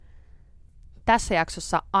Tässä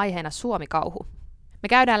jaksossa aiheena Suomi-kauhu. Me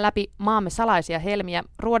käydään läpi maamme salaisia helmiä,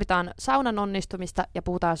 ruoditaan saunan onnistumista ja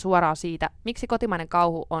puhutaan suoraan siitä, miksi kotimainen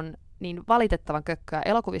kauhu on niin valitettavan kökköä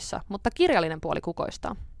elokuvissa, mutta kirjallinen puoli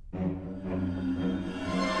kukoistaa.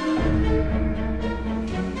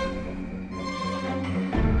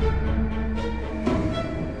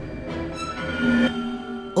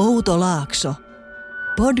 Outo Laakso.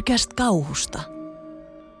 Podcast kauhusta.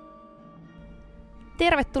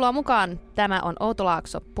 Tervetuloa mukaan. Tämä on Outo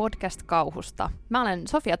Laakso podcast kauhusta. Mä olen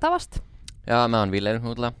Sofia Tavast. Ja mä oon Ville.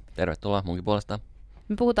 Tervetuloa munkin puolesta.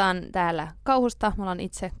 Me puhutaan täällä kauhusta. Me ollaan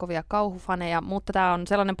itse kovia kauhufaneja, mutta tää on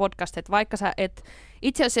sellainen podcast, että vaikka sä et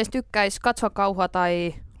itse asiassa tykkäisi katsoa kauhua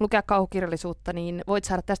tai lukea kauhukirjallisuutta, niin voit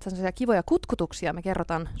saada tästä sellaisia kivoja kutkutuksia. Me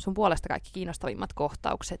kerrotaan sun puolesta kaikki kiinnostavimmat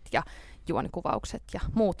kohtaukset ja juonikuvaukset ja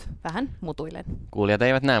muut vähän mutuillen. Kuulijat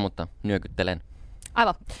eivät näe, mutta nyökyttelen.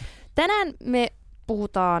 Aivan. Tänään me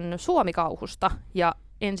puhutaan Suomi-kauhusta ja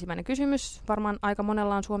ensimmäinen kysymys varmaan aika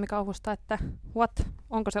monella on Suomi-kauhusta, että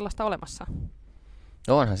onko sellaista olemassa?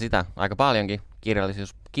 Onhan sitä aika paljonkin.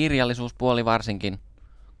 Kirjallisuuspuoli varsinkin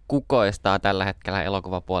kukoistaa tällä hetkellä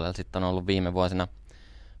elokuvapuolella. Sitten on ollut viime vuosina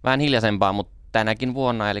vähän hiljaisempaa, mutta tänäkin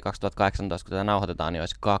vuonna, eli 2018, kun tätä nauhoitetaan, niin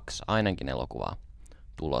olisi 2 ainakin elokuvaa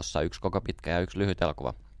tulossa. 1 koko pitkä ja 1 lyhyt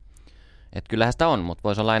elokuva. Et kyllähän sitä on, mutta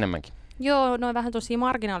voisi olla enemmänkin. Joo, noin vähän tosia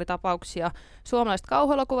marginaalitapauksia. Suomalaiset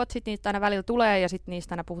kauhuelokuvat, sitten niistä aina välillä tulee ja sitten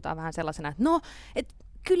niistä aina puhutaan vähän sellaisena, että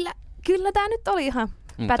kyllä tämä nyt oli ihan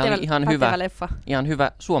pätevä leffa. Ihan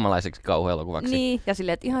hyvä suomalaiseksi kauhuelokuvaksi. Niin, ja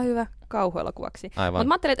silleen, että ihan hyvä kauhuelokuvaksi. Mutta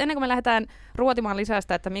mä ajattelin, että ennen kuin me lähdetään ruotimaan lisää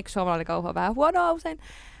sitä, että miksi suomalainen kauhu on vähän huonoa usein,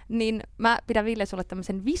 niin mä pidän Ville sulle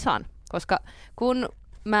tämmöisen visan, koska kun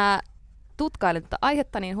mä tutkailin tätä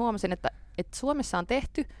aihetta, niin huomasin, että Suomessa on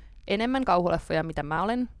tehty enemmän kauhuleffoja, mitä mä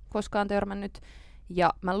olen koskaan törmännyt.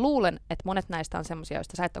 Ja mä luulen, että monet näistä on semmoisia,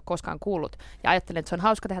 joista sä et ole koskaan kuullut. Ja ajattelen, että se on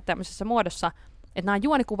hauska tehdä tämmöisessä muodossa, että nämä on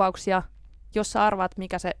juonikuvauksia, jos sä arvaat,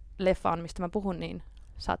 mikä se leffa on, mistä mä puhun, niin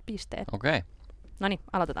saat pisteen. Okei. Okay. Noniin,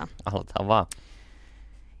 aloitetaan. Aloitetaan vaan.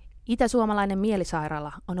 Itä-suomalainen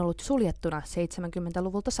mielisairaala on ollut suljettuna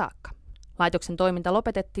 70-luvulta saakka. Laitoksen toiminta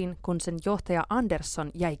lopetettiin, kun sen johtaja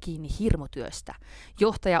Andersson jäi kiinni hirmutyöstä.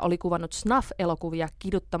 Johtaja oli kuvannut snuff-elokuvia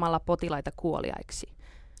kiduttamalla potilaita kuoliaiksi.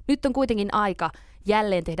 Nyt on kuitenkin aika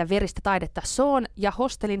jälleen tehdä veristä taidetta Soon ja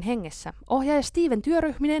Hostelin hengessä. Ohjaaja Steven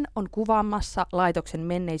Työryhminen on kuvaamassa laitoksen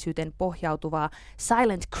menneisyyteen pohjautuvaa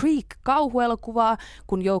Silent Creek-kauhuelokuvaa,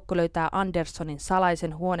 kun joukko löytää Anderssonin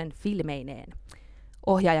salaisen huoneen filmeineen.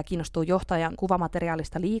 Ohjaaja kiinnostuu johtajan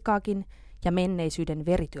kuvamateriaalista liikaakin, ja menneisyyden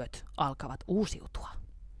verityöt alkavat uusiutua.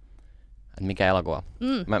 Mikä elokuva?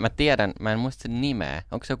 Mä tiedän, mä en muista sen nimeä.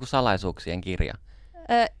 Onko se joku salaisuuksien kirja?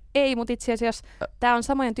 Ei, mutta itse asiassa tämä on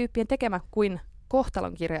samojen tyyppien tekemä kuin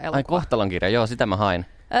Kohtalonkirja-elokuva. Ai Kohtalonkirja, joo, sitä mä hain.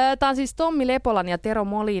 Tämä on siis Tommi Lepolan ja Tero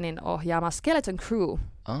Molinin ohjaama Skeleton Crew.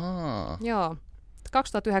 Joo.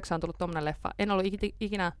 2009 on tullut tommonen leffa. En ollut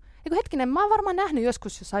ikinä... Hetkinen, mä oon varmaan nähnyt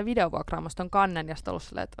joskus jossain videovuokraamassa ton kannen ja sitten ollut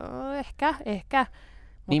silleen, että ehkä.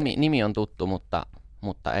 Nimi on tuttu,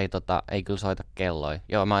 mutta ei kyllä soita kelloi.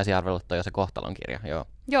 Joo, mä olisin arvellut toi jo se Kohtalonkirja, joo.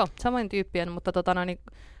 Joo, samoin tyyppien, mutta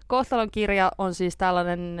Kohtalonkirja on siis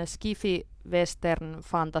tällainen skifi, western,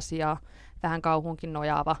 fantasia, vähän kauhunkin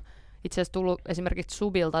nojaava. Itse asiassa tullut esimerkiksi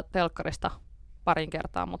Subilta telkkarista parin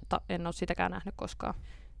kertaa, mutta en ole sitäkään nähnyt koskaan.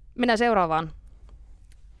 Mennään seuraavaan.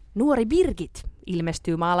 Nuori Birgit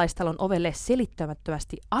ilmestyy maalaistalon ovelle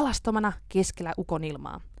selittämättömästi alastomana keskellä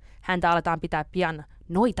ukonilmaa. Häntä aletaan pitää pian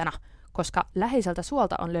noitana, koska läheiseltä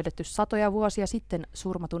suolta on löydetty satoja vuosia sitten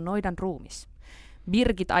surmatun noidan ruumis.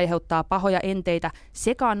 Birgit aiheuttaa pahoja enteitä,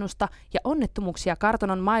 sekaannusta ja onnettomuuksia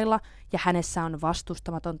kartanon mailla, ja hänessä on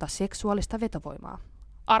vastustamatonta seksuaalista vetovoimaa.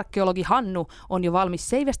 Arkeologi Hannu on jo valmis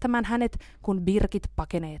seivestämään hänet, kun Birgit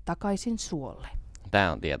pakenee takaisin suolle.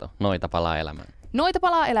 Tämä on tieto. Noita palaa elämään. Noita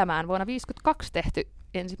palaa elämään. Vuonna 1952 tehty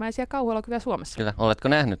ensimmäisiä kauhuelokuvia Suomessa. Kyllä. Oletko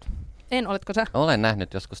nähnyt? En, oletko sä? Olen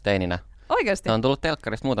nähnyt joskus teininä. Oikeasti? Se on tullut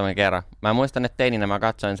telkkarista muutaman kerran. Mä muistan, että teininä mä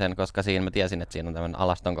katsoin sen, koska mä tiesin, että siinä on tämmöinen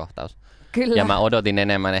alaston kohtaus. Kyllä. Ja mä odotin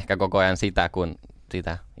enemmän ehkä koko ajan sitä kuin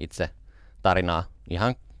sitä itse tarinaa.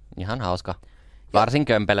 Ihan hauska. Varsin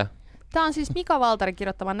kömpelö. Tämä on siis Mika Valtarin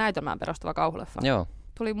kirjoittaman näytelmään perustuva kauhuleffa. Joo.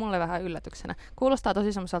 Tuli mulle vähän yllätyksenä. Kuulostaa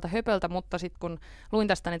tosi semmoiselta höpöltä, mutta sitten kun luin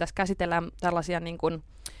tästä, niin tässä käsitellään tällaisia niin kuin,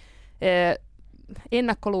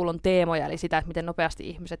 ennakkoluulon teemoja, eli sitä, että miten nopeasti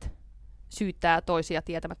ihmiset syyttää toisia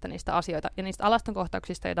tietämättä niistä asioita. Ja niistä alaston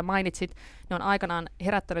kohtauksista, joita mainitsit, ne on aikanaan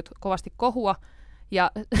herättänyt kovasti kohua.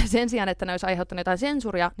 Ja sen sijaan, että ne olisi aiheuttanut jotain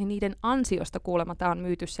sensuria, niin niiden ansiosta kuulemma tämä on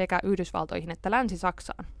myyty sekä Yhdysvaltoihin että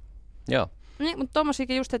Länsi-Saksaan. Joo. Niin, mutta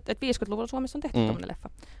tommosiakin just, että 50-luvulla Suomessa on tehty tommoinen leffa.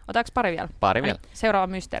 Otetaanko pari vielä? Pari vielä. Seuraava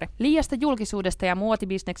mysteeri. Liiasta julkisuudesta ja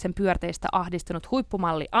muotibisneksen pyörteistä ahdistunut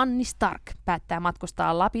huippumalli Anni Stark päättää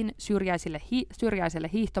matkustaa Lapin syrjäiselle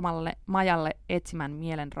hiihtomajalle etsimään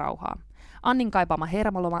mielen rauhaa. Annin kaipaama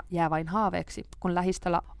hermoloma jää vain haaveeksi, kun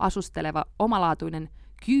lähistöllä asusteleva omalaatuinen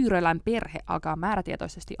Kyyrölän perhe alkaa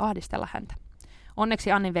määrätietoisesti ahdistella häntä.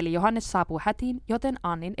 Onneksi Annin veli Johannes saapuu hätiin, joten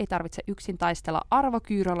Annin ei tarvitse yksin taistella Arvo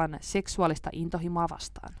Kyyrölän seksuaalista intohimoa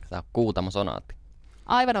vastaan. Tämä on Kuutamo-sonaatti.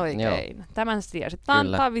 Aivan oikein. Joo. Tämän sä tiesit.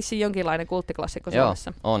 Tämä on vissiin jonkinlainen kulttiklassikko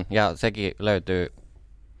Suomessa. Joo, on. Ja sekin löytyy.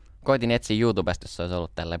 Koitin etsiä YouTubesta, jos se olisi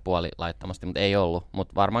ollut tälleen puolilaittomasti, mutta ei ollut.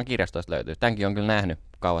 Mutta varmaan kirjastoista löytyy. Tämänkin on kyllä nähnyt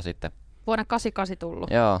kauan sitten. Vuonna 88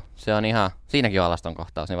 tullut. Joo, se on ihan, siinäkin on alaston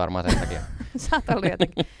kohtaus, niin varmaan sen takia. Sä oot ollut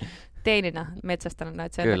jotenkin teininä metsästänyt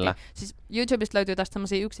näitä sen Kyllä. takia. Siis YouTubesta löytyy tästä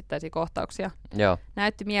sellaisia yksittäisiä kohtauksia. Joo.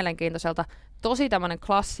 Näytti mielenkiintoiselta. Tosi tämmöinen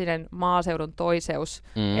klassinen maaseudun toiseus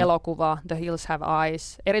elokuva, The Hills Have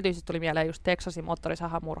Eyes. Erityisesti tuli mieleen just Texasin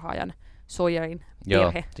moottorisahamurhaajan Sawyerin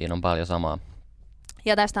perhe. Joo, siinä on paljon samaa.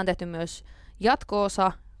 Ja tästä on tehty myös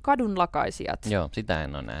jatko-osa Kadunlakaisijat. Joo, sitä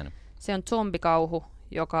en ole nähnyt. Se on zombikauhu,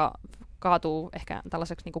 joka kaatuu ehkä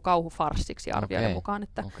tällaiseksi niin kuin kauhufarssiksi arvioiden mukaan,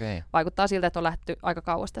 että vaikuttaa siltä, että on lähdetty aika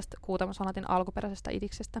kauas tästä Kuutamo-sonaatin alkuperäisestä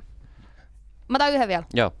idiksestä. Mä otan yhden vielä.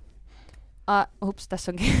 Joo.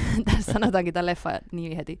 Tässä sanotaankin tämän leffan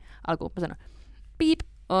nimi heti alkuun. Mä sanon. Beep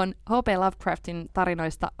on H.P. Lovecraftin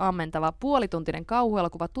tarinoista ammentava puolituntinen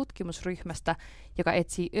kauhuelokuva tutkimusryhmästä, joka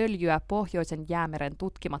etsii öljyä Pohjoisen jäämeren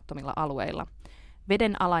tutkimattomilla alueilla.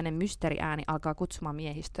 Vedenalainen mysteeriääni alkaa kutsumaan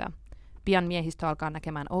miehistöä. Pian miehistö alkaa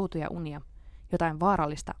näkemään outoja unia. Jotain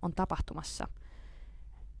vaarallista on tapahtumassa.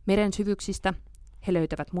 Meren syvyyksistä he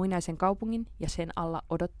löytävät muinaisen kaupungin ja sen alla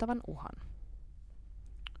odottavan uhan.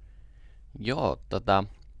 Joo,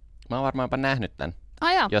 mä oon varmaan jopa nähnyt tän.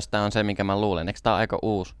 Jos tää on se, minkä mä luulen. Eikö tää ole aika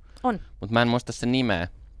uusi? On. Mutta mä en muista sen nimeä.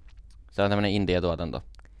 Se on tämmönen India-tuotanto.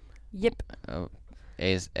 Jep.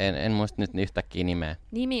 En muista nyt yhtäkkiä nimeä.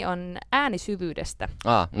 Nimi on Äänisyvyydestä.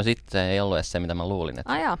 No sit se ei ollut edes se, mitä mä luulin.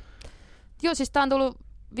 Että... Joo, siis tää on tullut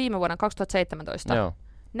viime vuonna 2017. Joo.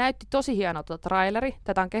 Näytti tosi hienolta traileri.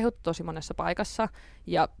 Tätä on kehuttu tosi monessa paikassa.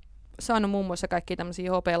 Ja saanut muun muassa kaikkia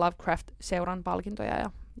tämmöisiä H.P. Lovecraft-seuran palkintoja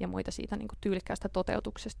ja muita siitä niin kuin tyylikkäästä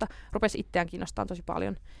toteutuksesta. Rupesi itseään kiinnostamaan tosi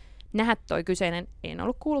paljon. Nähdä toi kyseinen, en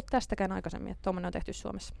ollut kuullut tästäkään aikaisemmin, että tuommoinen on tehty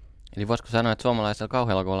Suomessa. Eli voisiko sanoa, että suomalaisella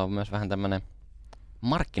kauhuelokuvalla on myös vähän tämmöinen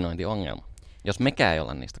markkinointiongelma, jos mekään ei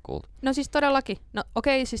olla niistä kuultu? No siis todellakin. No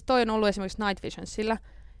okei, siis toi on ollut esimerkiksi Night Visionsilla.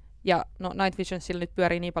 Ja no Night Visionsilla nyt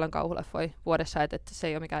pyörii niin paljon kauhuleffoja vuodessa, että se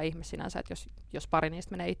ei ole mikään ihme sinänsä, että jos pari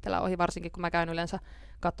niistä menee itsellä ohi, varsinkin kun mä käyn yleensä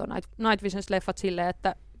katsoa Night Visions-leffat silleen,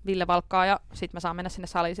 että Ville valkkaa ja sit mä saan mennä sinne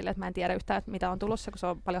saliin silleen, että mä en tiedä yhtään, että mitä on tulossa, kun se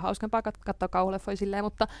on paljon hauskempaa katsoa kauhuleffoja silleen,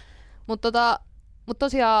 mutta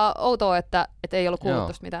tosiaan outoa, että ei ollut kuullut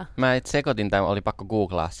tosta mitään. Mä itse sekoitin, tämä oli pakko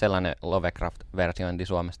googlaa, sellainen Lovecraft-versiointi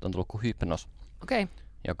Suomesta on tullut kuin Hypnos,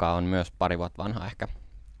 joka on myös pari vuotta vanha ehkä.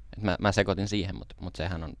 Mä sekoitin siihen, mutta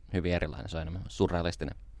sehän on hyvin erilainen, se on enemmän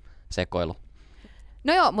surrealistinen sekoilu.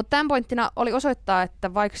 No joo, mutta tämän pointtina oli osoittaa,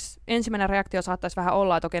 että vaikka ensimmäinen reaktio saattaisi vähän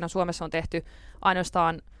olla, että okei, no Suomessa on tehty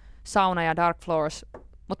ainoastaan Sauna ja Dark Floors,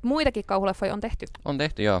 mutta muitakin kauhuleffoja on tehty. On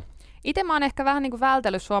tehty, joo. Itse mä oon ehkä vähän niin kuin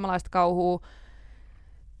vältellyt suomalaista kauhua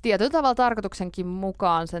tietyllä tavalla tarkoituksenkin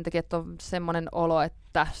mukaan sen takia, että on semmoinen olo,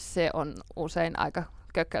 että se on usein aika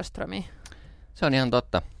kökkelströmi. Se on ihan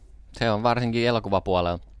totta. Se on varsinkin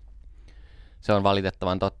elokuvapuolella. Se on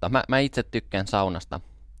valitettavan totta. Mä itse tykkään Saunasta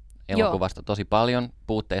elokuvasta tosi paljon,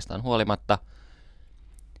 puutteistaan huolimatta.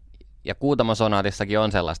 Ja Kuutamo-sonaatissakin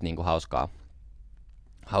on sellaista niin kuin hauskaa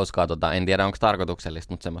en tiedä onko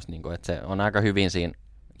tarkoituksellista, mutta semmoista, niin kuin, että se on aika hyvin siinä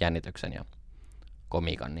jännityksen ja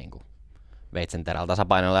komiikan niin kuin veitsenterällä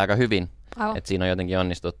tasapainoilla aika hyvin. Että siinä on jotenkin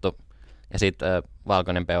onnistuttu. Ja sitten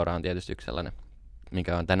Valkoinen peura on tietysti yksi sellainen,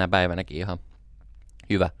 mikä on tänä päivänäkin ihan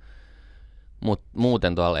hyvä. Mutta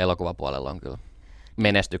muuten tuolla elokuvapuolella on kyllä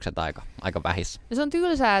menestykset aika vähissä. No se on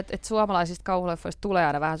tylsää, että suomalaisista kauhuleffoista tulee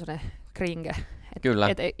aina vähän sellainen kringe. Kyllä.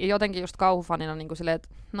 Jotenkin just kauhufanina niin silleen, että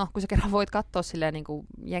no kun sä kerran voit katsoa silleen niin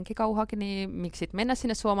jenkkikauhuakin, niin miksi sit mennä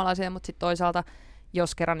sinne suomalaiseen, mutta sitten toisaalta,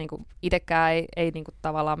 jos kerran niin itsekään ei niin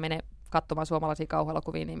tavallaan mene katsomaan suomalaisia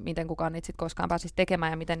kauhuelokuvia, niin miten kukaan niitä sitten koskaan pääsisi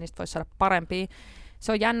tekemään ja miten niistä voisi saada parempia.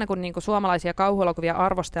 Se on jännä, kun niin suomalaisia kauhuelokuvia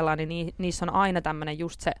arvostellaan, niin niissä on aina tämmöinen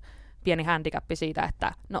just se pieni handicappi siitä,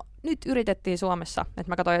 että no nyt yritettiin Suomessa,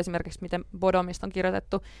 että mä katsoin esimerkiksi miten Bodomista on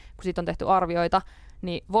kirjoitettu, kun siitä on tehty arvioita,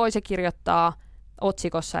 niin voi se kirjoittaa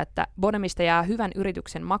otsikossa, että Bodomista jää hyvän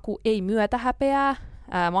yrityksen maku, ei myötä häpeää.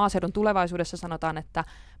 Maaseudun tulevaisuudessa sanotaan, että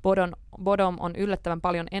Bodom on yllättävän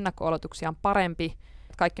paljon ennakko-oletuksiaan parempi.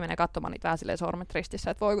 kaikki menee katsomaan niitä vähän silleen sormet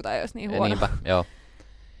ristissä, että voi kun tää ei olisi niin huono. Niinpä, joo.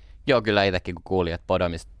 Joo, kyllä itsekin kun kuulin, että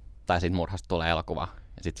Podomista tai siitä murhasta tulee elokuva,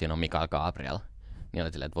 ja sitten siinä on Michael Gabriel, niin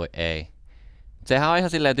oli silleen, että voi ei. Sehän on ihan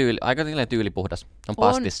silleen aika silleen tyylipuhdas. On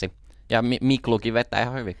pastissi. Ja Miklukin vetää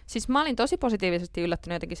ihan hyvin. Siis mä olin tosi positiivisesti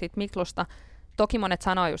yllättynyt jotenkin siitä Miklusta. Toki monet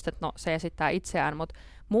sanoi just, että no, se esittää itseään, mutta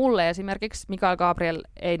mulle esimerkiksi Michael Gabriel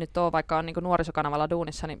ei nyt ole, vaikka on niin nuorisokanavalla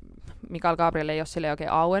duunissa, niin Michael Gabriel ei ole sille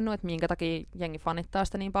oikein auennut, että minkä takia jengi fanittaa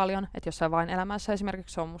sitä niin paljon. Että jossain vain elämässä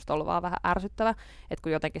esimerkiksi se on musta ollut vaan vähän ärsyttävä, että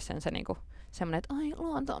kun jotenkin se niin semmoinen, että ai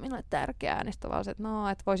luonto on minulle tärkeää, niin sitten vaan se, että no,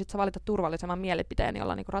 että voisit sä valita turvallisemman mielipiteen,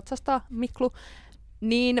 jolla niin ratsastaa Miklu.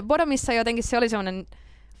 Niin Bodomissa jotenkin se oli semmoinen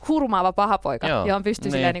hurmaava pahapoika, johon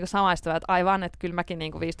pystyi silleen niin samaistumaan, että aivan, että kyllä mäkin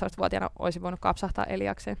niin 15-vuotiaana olisin voinut kapsahtaa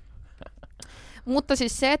Eliakseen. Mutta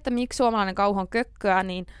siis se, että miksi suomalainen kauhu on kökköä,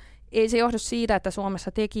 niin ei se johdu siitä, että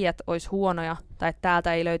Suomessa tekijät olisi huonoja, tai että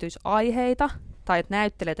täältä ei löytyisi aiheita, tai että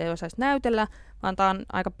näyttelijät ei osaisi näytellä, vaan tämä on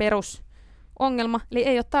aika perusongelma, eli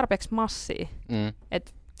ei ole tarpeeksi massia.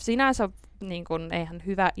 Et sinänsä niin kun, eihän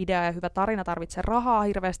hyvä idea ja hyvä tarina tarvitse rahaa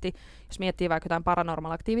hirveästi, jos miettii vaikka jotain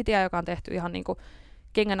Paranormal Activityä, joka on tehty ihan niin kuin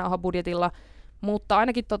kengänauhabudjetilla, mutta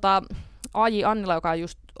ainakin A.J. Annila, joka on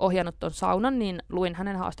just ohjannut ton saunan, niin luin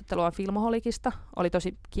hänen haastatteluaan Filmoholikista. Oli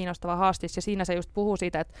tosi kiinnostava haastis, ja siinä se just puhuu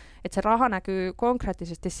siitä, että se raha näkyy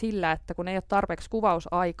konkreettisesti sillä, että kun ei ole tarpeeksi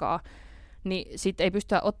kuvausaikaa, niin sit ei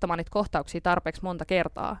pystyä ottamaan niitä kohtauksia tarpeeksi monta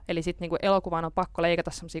kertaa. Eli sitten niinku elokuvaan on pakko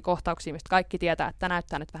leikata sellaisia kohtauksia, mistä kaikki tietää, että tämä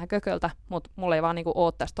näyttää nyt vähän kököltä, mutta mulla ei vaan niinku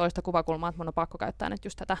ole tästä toista kuvakulmaa, että mun on pakko käyttää nyt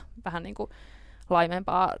just tätä vähän niinku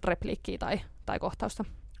laimempaa repliikkiä tai kohtausta.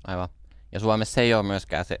 Aivan. Ja Suomessa ei ole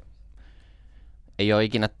myöskään ei ole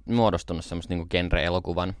ikinä muodostunut semmoista niinku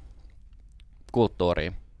genre-elokuvan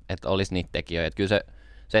kulttuuria, että olisi niitä tekijöitä. Et kyllä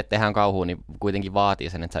se, että tehdään kauhua, niin kuitenkin vaatii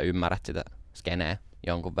sen, että sä ymmärrät sitä skeneä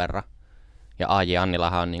jonkun verran. Ja A.J.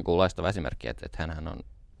 Annilahan on niinku loistava esimerkki, että hänhän on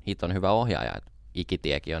hiton hyvä ohjaaja. Et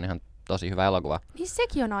Ikitiekin on ihan tosi hyvä elokuva. Niin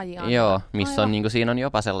sekin on A.J. Annila. Joo, missä on, niinku, siinä on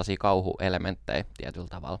jopa sellaisia kauhuelementtejä tietyllä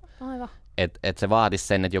tavalla. Aivan. Et se vaatisi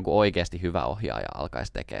sen, että joku oikeasti hyvä ohjaaja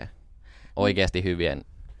alkaisi tekemään oikeasti hyvien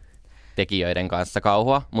tekijöiden kanssa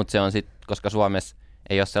kauhua, mutta se on sitten, koska Suomessa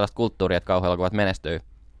ei ole sellaista kulttuuria, että kauhuelokuvat menestyy,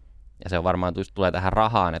 ja se on varmaan tulee tähän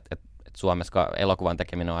rahaan, että Suomessa elokuvan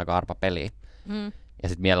tekeminen on aika arpa peliä. Ja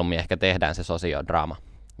sitten mieluummin ehkä tehdään se sosiodraama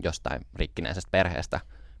jostain rikkinäisestä perheestä,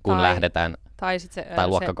 kun lähdetään, tai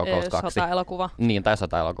Luokkakokous 2. Sotaelokuva. Niin, tai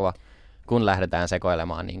sotaelokuva, kun lähdetään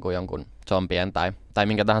sekoilemaan niin kuin jonkun zombien tai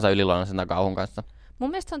minkä tahansa yliluonnollisen kauhun kanssa. Mun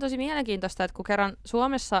mielestä se on tosi mielenkiintoista, että kun kerran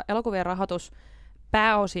Suomessa elokuvien rahoitus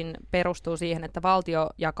pääosin perustuu siihen, että valtio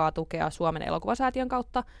jakaa tukea Suomen elokuvasäätiön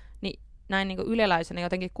kautta, niin näin niin kuin yleläisenä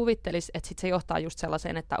jotenkin kuvittelisi, että sit se johtaa just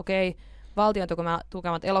sellaiseen, että okei, valtion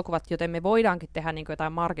tukemat elokuvat, joten me voidaankin tehdä niin kuin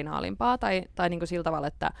jotain marginaalimpaa, tai niin kuin sillä tavalla,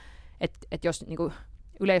 että jos niin kuin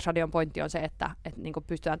Yleisradion pointti on se, että niin kuin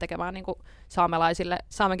pystytään tekemään niin kuin saamelaisille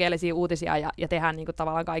saamenkielisiä uutisia ja tehdään niin kuin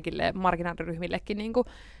tavallaan kaikille marginaaliryhmillekin niin kuin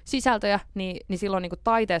sisältöjä, niin silloin niin kuin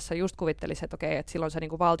taiteessa just kuvittelisi, että okei, että silloin se niin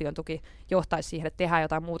kuin valtion tuki johtaisi siihen, että tehdään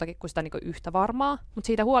jotain muutakin kuin sitä niin kuin yhtä varmaa, mutta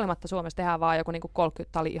siitä huolimatta Suomessa tehdään vaan joku niin kuin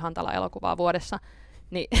 30 tali-ihantala elokuvaa vuodessa.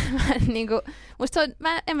 Niin, niinku, musta se on,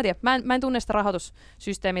 mä en tunne sitä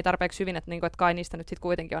rahoitussysteemiä tarpeeksi hyvin, että kai niistä nyt sit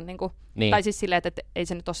kuitenkin on, niin. Tai siis silleen, että ei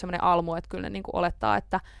se nyt ole semmoinen almu, että kyllä ne olettaa,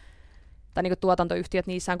 että tai tuotantoyhtiöt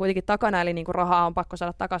niissä on kuitenkin takana, eli rahaa on pakko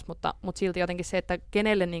saada takaisin, mutta silti jotenkin se, että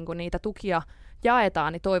kenelle niitä tukia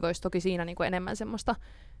jaetaan, niin toivoisi toki siinä enemmän semmoista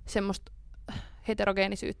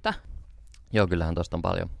heterogeenisyyttä. Joo, kyllähän tuosta on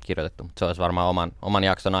paljon kirjoitettu, mutta se olisi varmaan oman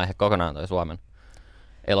jakson aihe kokonaan toi Suomen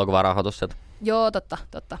elokuvarahoitus. Joo, totta.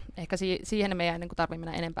 Ehkä siihen me ei tarvitse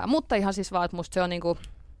mennä enempää. Mutta ihan siis vaan, että musta se on,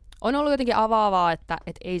 on ollut jotenkin avaavaa, että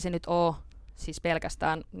ei se nyt ole siis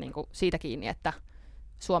pelkästään siitä kiinni, että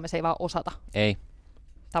Suomessa ei vaan osata. Ei.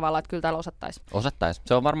 Tavallaan, että kyllä täällä osattaisiin. Osattaisiin.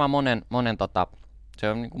 Se on varmaan se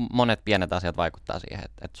on monet pienet asiat vaikuttaa siihen,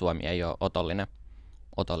 että Suomi ei ole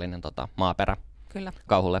otollinen maaperä kyllä.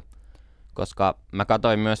 Kauhulle. Koska mä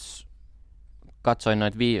katsoin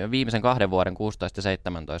noita viimeisen 2 vuoden 16 ja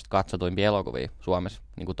 17 katsotuimpia elokuvia Suomessa,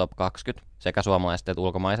 niin kuin top 20, sekä suomalaiset että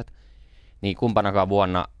ulkomaiset. Niin kumpanakaan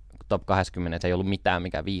vuonna top 20 ei ollut mitään,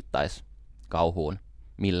 mikä viittaisi kauhuun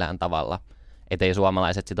millään tavalla. Et ei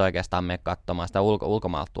suomalaiset sit oikeastaan mene katsomaan sitä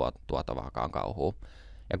ulkomaalta tuotavaakaan kauhua.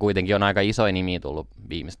 Ja kuitenkin on aika isoja nimiä tullut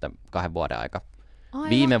viimeisten 2 vuoden aika. Aivan.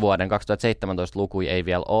 Viime vuoden 2017 lukuja ei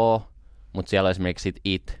vielä ole, mutta siellä on esimerkiksi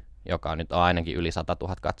It, joka on nyt ainakin yli 100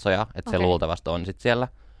 000 katsojaa, että se luultavasti on sitten siellä.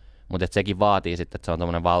 Mutta sekin vaatii sitten, että se on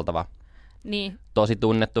tommonen valtava, tosi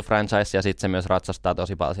tunnettu franchise, ja sitten se myös ratsastaa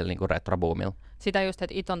tosi paljon sillä niinku retroboomilla. Sitä just,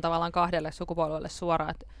 että It on tavallaan 2 sukupolvelle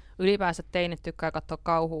suoraan, että ylipäänsä teinit tykkää katsoa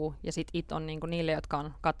kauhua, ja sit it on niinku niille, jotka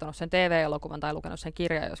on katsonut sen TV-elokuvan tai lukenut sen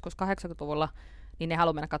kirjan joskus 80-luvulla, niin ne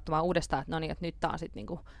haluaa mennä katsomaan uudestaan, että no niin, että nyt tää on sit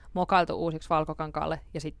niinku mokailtu uusiksi valkokankaalle,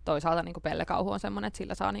 ja sitten toisaalta niinku pelлекauhu on semmoinen, että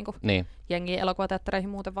sillä saa niinku jengiä elokuvateattereihin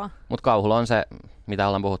muuten vaan. Mutta kauhulla on se, mitä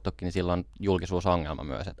ollaan puhuttukin, niin silloin on julkisuusongelma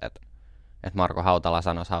myös, että Marko Hautala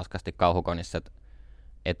sanoi hauskasti Kauhukonissa,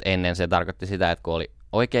 että ennen se tarkoitti sitä, että kun oli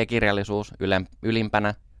oikea kirjallisuus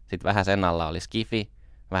ylimpänä, sitten vähän sen alla oli skifi,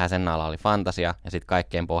 vähän sen alla oli fantasia, ja sitten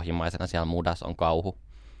kaikkein pohjimmaisena siellä mudas on kauhu.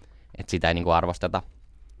 Että sitä ei niinku arvosteta.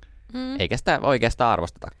 Eikä sitä oikeastaan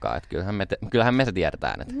arvostetakaan, että kyllähän me se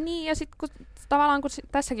tiedetään. Että. Niin, ja sitten tavallaan kun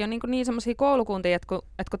tässäkin on niin semmoisia koulukuntia, että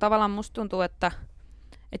kun tavallaan musta tuntuu, että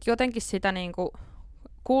jotenkin sitä niinku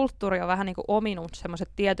kulttuuri on vähän niinku ominut semmoiset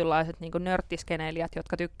tietynlaiset niinku nörttiskeneilijät,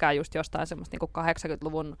 jotka tykkää just jostain semmoista niinku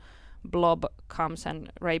 80-luvun blob comes and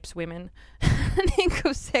rapes women niinku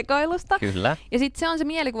sekoilusta. Kyllä. Ja sitten se on se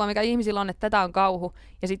mielikuva, mikä ihmisillä on, että tätä on kauhu.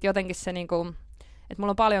 Ja sitten jotenkin se niinku, että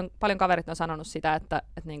mulla on paljon kaverit on sanonut sitä, että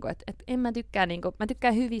en mä tykkää niinku, mä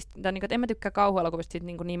tykkään hyvistä, tai niinku, että en mä tykkää kauhuelokuvista sit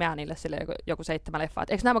niinku nimeä niille sille joku 7 leffaa.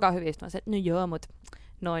 Eikö nämä mukaan hyvistä? Mä se, no joo, mut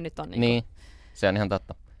noin nyt on niinku. Niin, se on ihan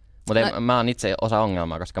totta. Mutta mä oon itse osa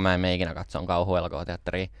ongelmaa, koska mä en mene ikinä katsoa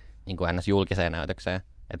kauhuelokuvateatteriin niin kuin ennäs julkiseen näytökseen.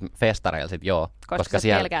 Että festareilla sit joo. Koska sä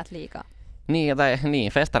pelkäät liikaa.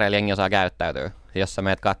 Niin, festareilla jengi osaa käyttäytyä. Jos sä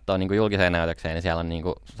meet kattoo niin kuin julkiseen näytökseen, niin siellä on niin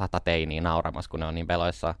kuin 100 teiniä nauramassa, kun ne on niin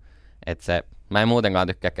peloissaan. Että mä en muutenkaan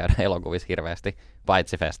tykkää käydä elokuvissa hirveästi,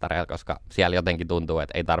 paitsi festareilla, koska siellä jotenkin tuntuu,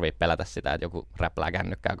 että ei tarvitse pelätä sitä, että joku räplää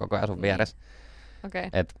kännykkää koko ajan sun vieressä. Okay.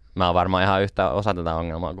 Et mä oon varmaan ihan yhtä osa tätä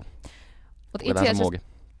ongelmaa kuin itse asiassa muukin.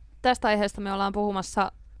 Tästä aiheesta me ollaan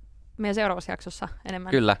puhumassa meidän seuraavassa jaksossa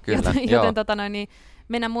enemmän. Kyllä. Joten niin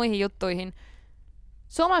mennään muihin juttuihin.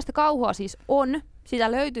 Suomalaista kauhua siis on,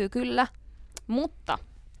 sitä löytyy kyllä, mutta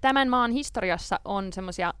tämän maan historiassa on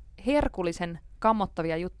semmoisia herkullisen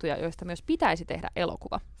kammottavia juttuja, joista myös pitäisi tehdä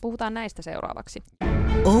elokuva. Puhutaan näistä seuraavaksi.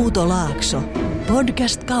 Outo Laakso,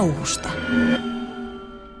 podcast kauhusta.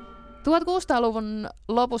 1600-luvun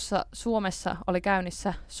lopussa Suomessa oli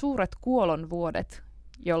käynnissä suuret kuolonvuodet,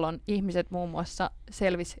 jolloin ihmiset muun muassa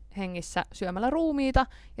selvisi hengissä syömällä ruumiita,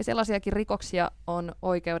 ja sellaisiakin rikoksia on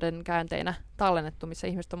oikeudenkäynteinä tallennettu, missä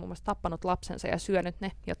ihmiset on muun muassa tappanut lapsensa ja syönyt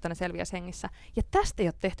ne, jotta ne selviäisi hengissä. Ja tästä ei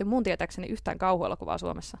ole tehty mun tietääkseni yhtään kauhuelokuvaa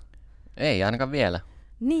Suomessa. Ei ainakaan vielä.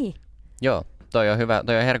 Niin. Joo, toi on hyvä,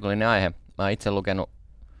 toi on herkullinen aihe. Mä oon itse lukenut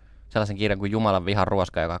sellaisen kirjan kuin Jumalan vihan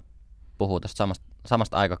ruoska, joka puhuu tästä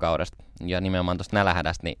samasta aikakaudesta ja nimenomaan tuosta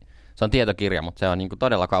nälähädästä, niin se on tietokirja, mutta se on niinku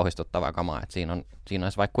todella kauhistuttavaa kamaa, että siinä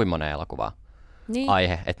on vaikka kuinka monen elokuvaa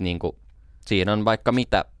aihe, että niinku, siinä on vaikka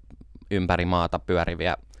mitä ympäri maata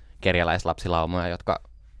pyöriviä kerjäläislapsilaumoja, jotka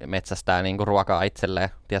metsästää niinku ruokaa itselleen,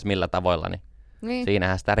 ties millä tavoilla, niin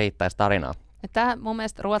siinähän sitä riittäisi tarinaa. Tämä mun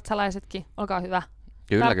mielestä ruotsalaisetkin, olkaa hyvä,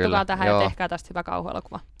 Kyllä. tähän ja tehkää tästä hyvä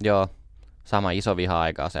kauhuelokuva. Joo, sama iso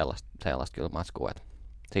viha-aikaa sellaista kyllä matskua, että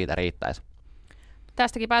siitä riittäisi.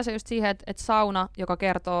 Tästäkin pääsee just siihen, että sauna, joka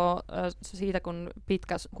kertoo siitä, kun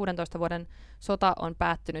pitkä 16 vuoden sota on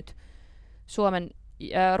päättynyt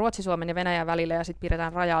Ruotsi-Suomen ja Venäjän välillä, ja sitten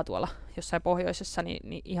pidetään rajaa tuolla jossain pohjoisessa,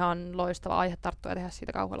 niin ihan loistava aihe tarttua ja tehdä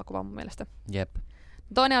siitä kauhuelokuvaa mun mielestä. Jep.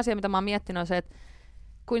 Toinen asia, mitä mä oon miettinyt, on se, että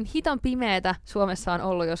kuin hiton pimeätä Suomessa on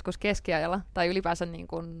ollut joskus keskiajalla, tai ylipäänsä niin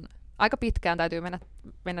kuin aika pitkään täytyy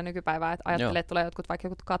mennä nykypäivään, että ajattelee, että tulee jotkut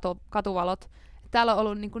katuvalot. Täällä on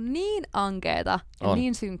ollut niin ankeeta ja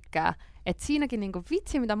niin synkkää, että siinäkin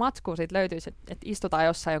vitsi, mitä matskua siitä löytyisi, että istutaan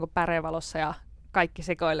jossain joku pärevalossa ja kaikki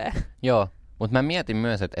sekoilee. Joo, mutta mä mietin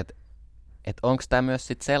myös, että onko tämä myös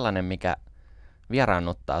sit sellainen, mikä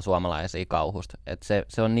vieraannuttaa suomalaisia kauhusta. Että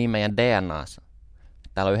se on niin meidän DNAssa.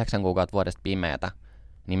 Täällä on 9 kuukautta vuodesta pimeätä,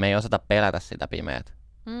 niin me ei osata pelätä sitä pimeätä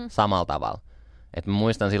samalla tavalla. Et mä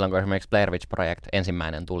muistan silloin, kun esimerkiksi Blair Witch Project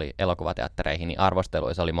ensimmäinen tuli elokuvateattereihin, niin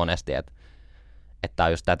arvosteluissa oli monesti, että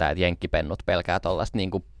on just tätä, että jenkkipennut pelkää tuollaista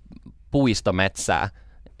niinku puistometsää,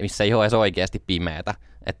 missä ei ole edes oikeasti pimeätä.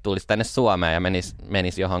 Että tulisi tänne Suomeen ja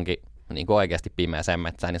menisi johonkin niinku oikeasti pimeäseen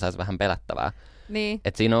metsään, niin saisi vähän pelättävää. Niin.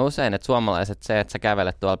 Et siinä on usein, että suomalaiset se, että sä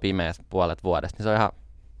kävelet tuolla pimeässä puolet vuodesta, niin se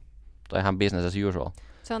on ihan business as usual.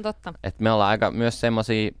 Se on totta. Et me ollaan aika myös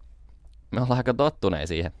semmosia, me ollaan aika tottuneet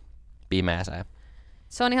siihen pimeäseen.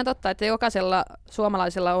 Se on ihan totta, että jokaisella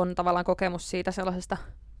suomalaisella on tavallaan kokemus siitä sellaisesta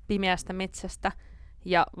pimeästä metsästä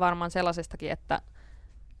ja varmaan sellaisestakin, että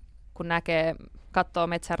kun katsoo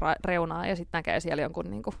metsän reunaa ja sitten näkee siellä jonkun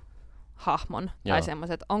niinku hahmon tai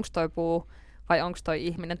semmoiset, että onko toi puu vai onko toi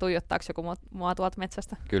ihminen, tuijottaako joku mua tuolta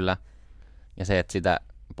metsästä. Kyllä. Ja se, että sitä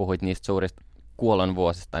puhuit niistä suurista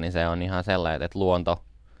kuolonvuosista, niin se on ihan sellainen, että luonto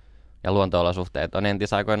ja luonto-olosuhteet on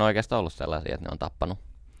entisaikoina oikeastaan ollut sellaisia, että ne on tappanut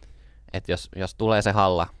että jos tulee se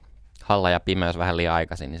halla ja pimeys vähän liian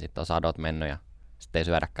aikaisin, niin sitten on sadot mennyt ja sitten ei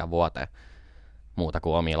syödäkään vuoteen muuta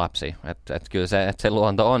kuin omia lapsia. Et kyllä se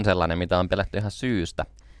luonto on sellainen, mitä on pelätty ihan syystä.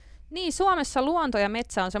 Niin, Suomessa luonto ja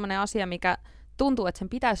metsä on sellainen asia, mikä tuntuu, että sen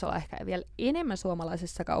pitäisi olla ehkä vielä enemmän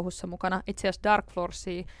suomalaisessa kauhussa mukana. Itse asiassa Dark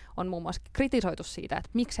Floorsia on muun muassa kritisoitu siitä, että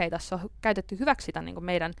miksei tässä ole käytetty hyväksi sitä niin kuin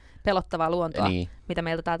meidän pelottavaa luontoa, niin, mitä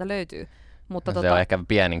meiltä täältä löytyy. Mutta se on ehkä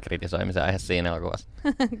pienin kritisoimisen aihe siinä elokuvassa.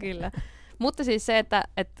 Kyllä. Mutta siis se, että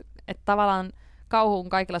tavallaan kauhuun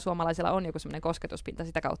kaikilla suomalaisilla on joku semmoinen kosketuspinta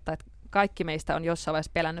sitä kautta, että kaikki meistä on jossain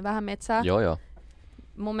vaiheessa pelännyt vähän metsää. Joo.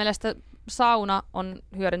 Mun mielestä sauna on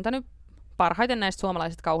hyödyntänyt parhaiten näistä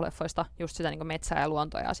suomalaisista kauhuleffoista just sitä niin kuin metsää ja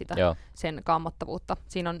luontoa ja sitä sen kammottavuutta.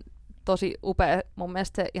 Siinä on tosi upea, mun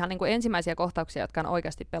mielestä se ihan niin kuin ensimmäisiä kohtauksia, jotka on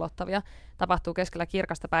oikeasti pelottavia, tapahtuu keskellä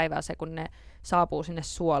kirkasta päivää se, kun ne saapuu sinne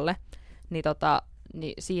suolle.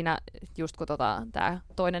 Niin siinä just kun tämä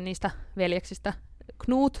toinen niistä veljeksistä,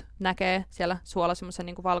 Knut, näkee siellä suolla semmoisen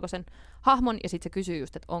niin kuin valkoisen hahmon, ja sitten se kysyy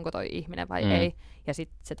just, että onko toi ihminen vai ei. Ja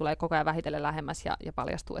sitten se tulee koko ajan vähitellen lähemmäs ja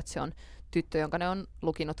paljastuu, että se on tyttö, jonka ne on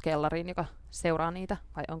lukinut kellariin, joka seuraa niitä.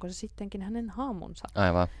 Vai onko se sittenkin hänen haamunsa?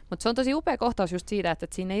 Aivan. Mutta se on tosi upea kohtaus just siitä, että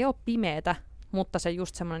siinä ei ole pimeätä, mutta se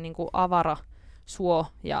just semmoinen niin kuin avara suo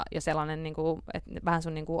ja sellainen, niin kuin, että vähän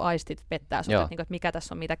sun niin kuin aistit pettää sut, että mikä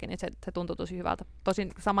tässä on mitäkin, niin se tuntuu tosi hyvältä.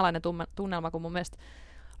 Tosin samanlainen tunnelma kuin mun mielestä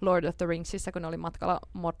Lord of the Ringsissa, kun ne oli matkalla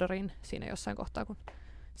Mordoriin siinä jossain kohtaa, kun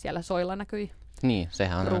siellä soilla näkyi niin,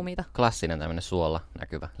 sehän on ruumiita. Klassinen tämmöinen suolla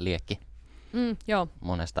näkyvä Joo.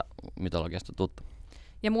 Monesta mytologiasta tuttu.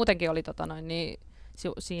 Ja muutenkin oli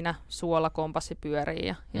siinä suolla kompassi pyörii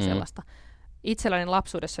ja sellaista. Itselläni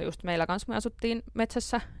lapsuudessa just meillä kanssa me asuttiin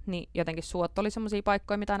metsässä, niin jotenkin suot oli semmoisia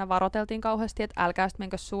paikkoja, mitä aina varoteltiin kauheasti, että älkää sitten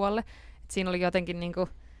menkö suolle. Et siinä oli jotenkin niinku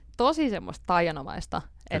tosi semmoista taianomaista,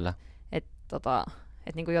 että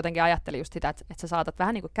niinku jotenkin ajatteli just sitä, että sä saatat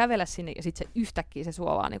vähän niinku kävellä sinne ja sitten se yhtäkkiä se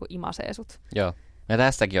suo vaan niinku imasee sut. Joo, ja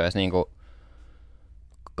tässäkin olisi niinku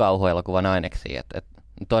kauhuelokuvan aineksia, että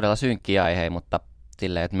todella synkkiä aiheita, mutta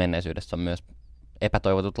silleen, että menneisyydessä on myös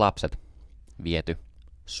epätoivotut lapset viety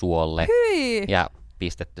suolle. Hyi! Ja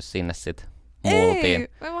pistetty sinne sitten multiin. Ei,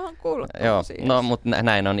 mä vaan kuullut joo, no mutta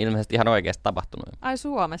näin on ilmeisesti ihan oikeasti tapahtunut. Ai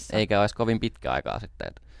Suomessa? Eikä olisi kovin pitkä aikaa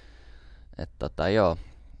sitten. Joo.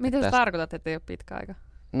 Mitä sä tarkoitat, että ei ole pitkä aika?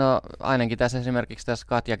 No ainakin tässä esimerkiksi tässä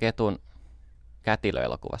Katja Ketun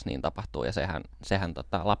kätilöelokuvassa niin tapahtuu, ja sehän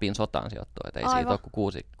Lapin sotaan sijoittuu, että ei siitä ole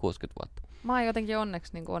kuin 60 vuotta. Mä oon jotenkin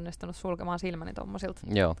onneksi niin onnistunut sulkemaan silmäni tommosilta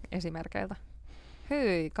esimerkkeiltä.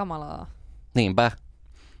 Hyi, kamalaa. Niinpä.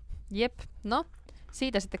 Jep, no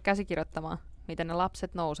siitä sitten käsikirjoittamaan, miten ne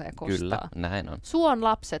lapset nousee kostaa. Kyllä, näin on.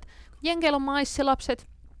 Suonlapset. Jenkeillä on maissilapset,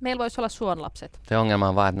 meillä voisi olla suonlapset. Se ongelma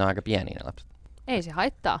on vaan, että ne on aika pieniä ne lapset. Ei se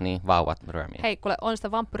haittaa. Niin, vauvat ryömiä. Hei, kuule, on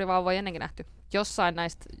sitä vampyrivauvoja ennenkin nähty. Jossain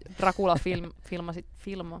näistä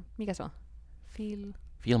mikä se on?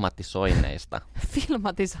 Filmatisoinneista.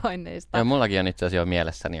 Filmatisoinneista. Ja mullakin on itse asiassa jo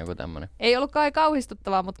mielessäni joku tämmönen. Ei ollut kai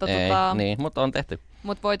kauhistuttavaa, mutta niin, mutta on tehty.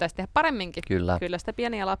 Mutta voitaisiin tehdä paremminkin. Kyllä. Kyllä sitä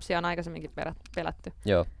pieniä lapsia on aikaisemminkin pelätty.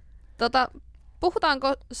 Joo.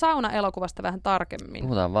 Puhutaanko sauna-elokuvasta vähän tarkemmin?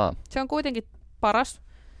 Puhutaan vaan. Se on kuitenkin paras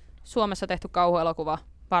Suomessa tehty kauhuelokuva.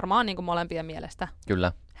 Varmaan niin kuin molempien mielestä.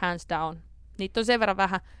 Kyllä. Hands down. Niitä on sen verran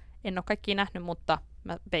vähän. En ole kaikkia nähnyt, mutta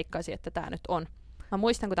mä veikkaisin, että tämä nyt on. Mä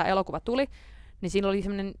muistan, kun tämä elokuva tuli, niin siinä oli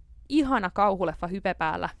semmoinen ihana kauhuleffa hype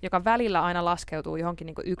päällä, joka välillä aina laskeutuu johonkin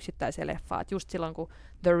niin kuin yksittäiseen leffaan. Et just silloin, kun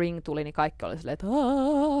The Ring tuli, niin kaikki oli silleen, että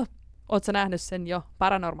ootko sä nähnyt sen jo?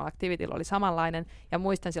 Paranormal Activityllä oli samanlainen. Ja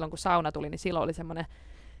muistan silloin, kun sauna tuli, niin silloin oli semmoinen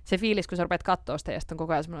se fiilis, kun sä rupeat katsoa sitä, ja sitten on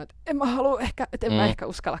koko ajan semmoinen, että en mä halua ehkä, että en mä ehkä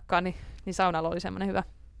uskallakaan. Niin saunalla oli semmoinen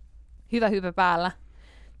hyvä hype päällä.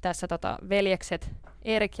 Tässä veljekset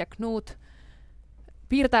Erik ja Knut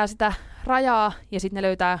piirtää sitä rajaa, ja sitten ne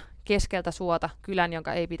löytää keskeltä suota kylän,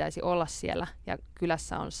 jonka ei pitäisi olla siellä. Ja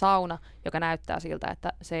kylässä on sauna, joka näyttää siltä,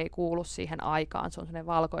 että se ei kuulu siihen aikaan. Se on sellainen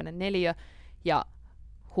valkoinen neliö, ja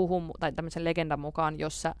huhun tai tämmöisen legendan mukaan,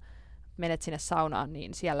 jos sä menet sinne saunaan,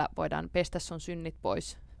 niin siellä voidaan pestä sun synnit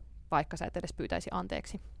pois, vaikka sä et edes pyytäisi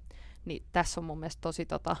anteeksi. Niin tässä on mun mielestä tosi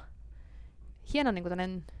hieno niin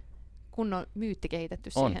kuin kunnon myytti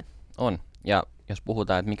kehitetty siihen. On. Ja jos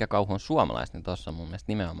puhutaan, että mikä kauhu on suomalaista, niin tuossa on mun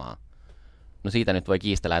mielestä nimenomaan. No siitä nyt voi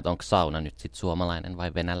kiistellä, että onko sauna nyt sit suomalainen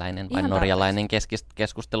vai venäläinen vai ihan norjalainen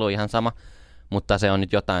keskustelu, ihan sama. Mutta se on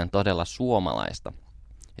nyt jotain todella suomalaista.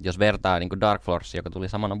 Et jos vertaa niin kuin Dark Floorsia, joka tuli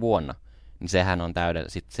samana vuonna, niin sehän on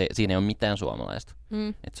siinä ei ole mitään suomalaista.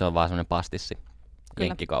 Et se on vaan semmoinen pastissi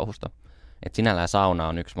jenkkikauhusta. Et sinällään sauna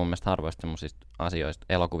on yksi mun mielestä harvoista semmoisista asioista,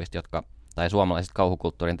 elokuvista, tai suomalaisista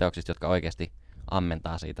kauhukulttuurin teoksista, jotka oikeasti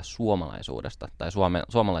ammentaa siitä suomalaisuudesta tai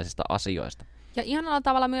suomalaisista asioista. Ja ihanalla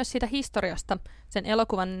tavalla myös siitä historiasta. Sen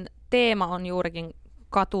elokuvan teema on juurikin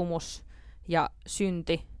katumus ja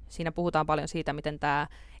synti. Siinä puhutaan paljon siitä, miten tämä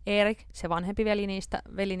Erik, se vanhempi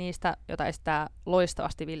veli niistä, jota estää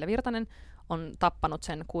loistavasti Ville Virtanen, on tappanut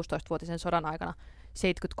sen 16-vuotisen sodan aikana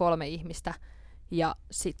 73 ihmistä. Ja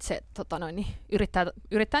sitten se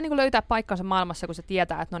yrittää niinku löytää paikkansa maailmassa, kun se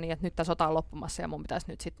tietää, että, että nyt tämä sota on loppumassa ja mun pitäisi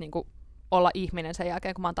nyt sitten niinku olla ihminen sen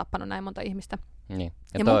jälkeen, kun mä oon tappanut näin monta ihmistä. Niin.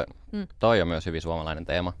 Ja toi on myös hyvin suomalainen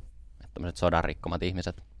teema, että tämmöiset sodan rikkomat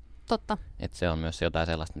ihmiset. Totta. Että se on myös jotain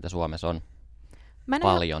sellaista, mitä Suomessa on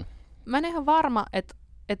paljon. Mä en ihan varma, että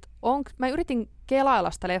mä yritin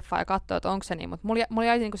kelailla sitä leffaa ja katsoa, että onko se niin, mutta mulla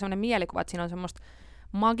jäi niinku semmoinen mielikuva, että siinä on semmoista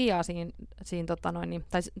magiaa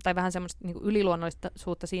tai vähän semmoista niinku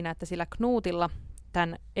yliluonnollisuutta siinä, että sillä Knutilla,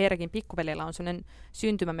 tämän Eerikin pikkuveljellä on semmoinen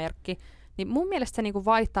syntymämerkki, niin mun mielestä se niinku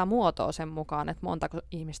vaihtaa muotoa sen mukaan, että montako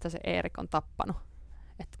ihmistä se Erik on tappanut.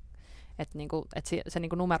 Että se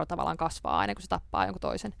niinku numero tavallaan kasvaa aina, kun se tappaa jonkun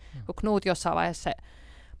toisen. Kun Knut jossain vaiheessa se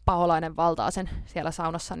paholainen valtaa sen siellä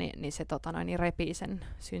saunassa, niin se repii sen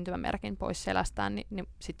syntymämerkin pois selästään, niin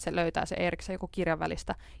sitten se löytää se Eeriksen joku kirjan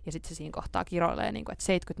välistä, ja sitten se siinä kohtaa kiroilee, että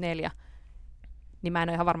 74, niin mä en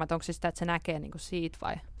ole ihan varma, että onko se sitä, että se näkee siitä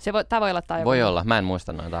vai? Tämä voi olla tai voi olla, mä en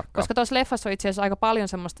muista noin tarkkaan. Koska tuossa leffassa on itse asiassa aika paljon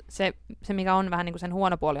semmoista, se mikä on vähän niin kuin sen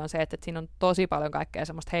huono puoli on se, että siinä on tosi paljon kaikkea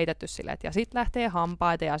semmoista heitetty silleen, että ja sitten lähtee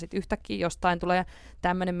hampaita, ja sitten yhtäkkiä jostain tulee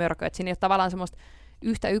tämmöinen mörkö, että siinä ei ole tavallaan semmoista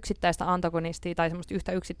yhtä yksittäistä antagonistia tai semmoista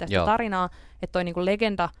yhtä yksittäistä tarinaa, että toi niinku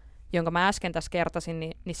legenda, jonka mä äsken tässä kertasin,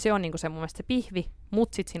 niin se on niinku se mun mielestä se pihvi,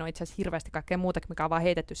 mutta sitten siinä on itse asiassa hirveästi kaikkea muuta, mikä on vaan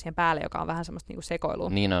heitetty siihen päälle, joka on vähän semmoista niinku sekoilua.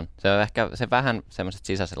 Niin on. Se on ehkä se vähän semmoiset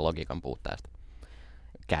sisäisen logiikan puutteesta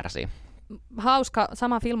kärsii. Hauska,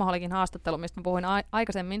 sama Filmaholikin haastattelu, mistä mä puhuin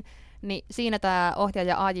aikaisemmin, niin siinä tämä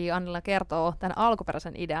ohjaaja A.J. Annila kertoo tämän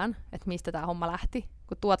alkuperäisen idean, että mistä tämä homma lähti,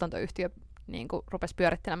 kun tuotantoyhtiö niin kuin rupesi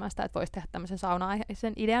pyörittelemään sitä, että voisi tehdä tämmöisen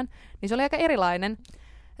sauna-aiheisen idean, niin se oli aika erilainen.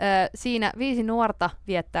 Siinä 5 nuorta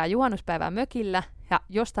viettää juhannuspäivää mökillä, ja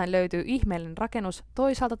jostain löytyy ihmeellinen rakennus,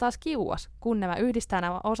 toisaalta taas kiuas. Kun nämä yhdistää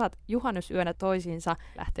nämä osat juhannusyönä toisiinsa,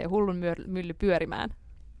 lähtee hullun mylly pyörimään.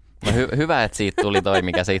 No hyvä, että siitä tuli toi,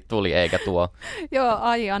 mikä siitä tuli, eikä tuo. Joo,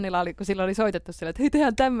 Ai Annila kun silloin oli soitettu silleen, että hei,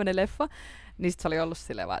 tehdään tämmöinen leffa, niin sit se oli ollut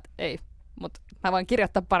silleen vaan, että ei, mutta mä voin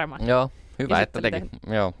kirjoittaa paremman. Joo, hyvä, että teki.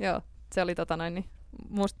 Joo, se oli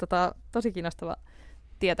musta tosi kiinnostava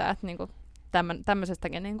tietää, että niinku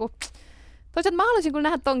tämmöisestäkin niinku toisaalta mä haluaisin kyllä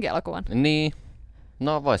nähdä tonkin elokuvan. Niin.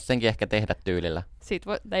 No vois senkin ehkä tehdä tyylillä.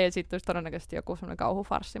 Siitä tulisi todennäköisesti joku semmoinen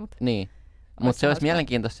kauhufarssi, mutta niin. Mutta se olisi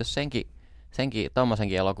mielenkiintoista, jos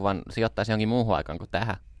tommosenkin elokuvan sijoittaisi johonkin muuhun aikaan kuin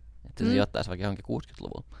tähän. Että se sijoittaisi vaikka johonkin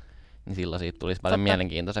 60-luvulla. Niin silloin siitä tulisi paljon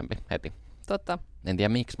mielenkiintoisempi heti. Totta. En tiedä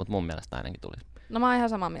miksi, mutta mun mielestä ainakin tulisi. No mä oon ihan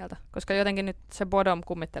samaa mieltä, koska jotenkin nyt se Bodom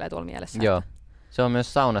kummittelee tuolla mielessä. Joo. Että se on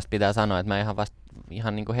myös saunasta pitää sanoa, että mä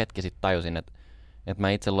ihan niin kuin hetki sitten tajusin, että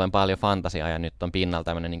mä itse luen paljon fantasiaa ja nyt on pinnalla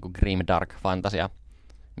tämmöinen niin kuin grimdark fantasia,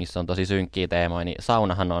 missä on tosi synkkiä teemoja, niin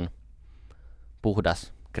saunahan on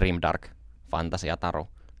puhdas grimdark fantasiataru.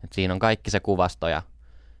 Et siinä on kaikki se kuvasto ja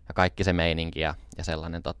kaikki se meininki ja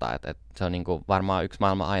sellainen, että se on niin kuin varmaan yksi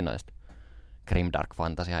maailman ainoista grimdark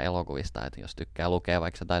fantasia elokuvista, että jos tykkää lukea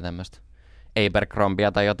vaikka jotain tämmöistä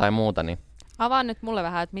Abercrombia tai jotain muuta, niin avaa nyt mulle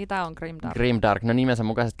vähän, että mitä on grimdark. Grimdark, no nimensä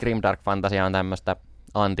mukaisesti grimdark fantasia on tämmöistä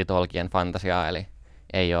anti-Tolkien fantasiaa, eli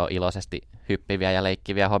ei ole iloisesti hyppiviä ja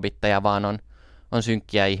leikkiviä hobitteja, vaan on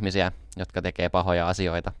synkkiä ihmisiä, jotka tekee pahoja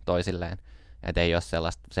asioita toisilleen. Et ei ole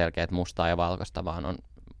sellaista selkeät mustaa ja valkoista, vaan on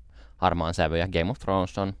harmaan sävyjä. Game of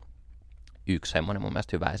Thrones on yksi semmoinen mun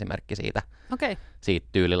mielestä hyvä esimerkki siitä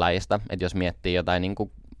tyylilajista. Että jos miettii jotain niin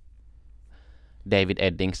kuin David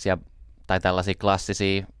Eddingsia tai tällaisia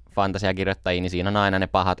klassisia fantasiakirjoittajia, niin siinä on aina ne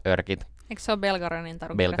pahat örkit. Eikö se ole Belgarionin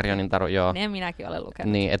taru? Belgarionin taru, joo. Ne minäkin olen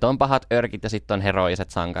lukenut. Niin, että on pahat örkit ja sitten on heroiset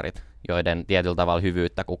sankarit, joiden tietyllä tavalla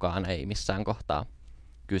hyvyyttä kukaan ei missään kohtaa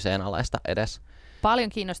kyseenalaista edes. Paljon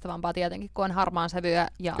kiinnostavampaa tietenkin, kun on harmaan sävyjä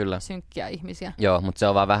ja synkkiä ihmisiä. Joo, mutta se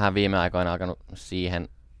on vaan vähän viime aikoina alkanut siihen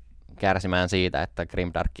kärsimään siitä, että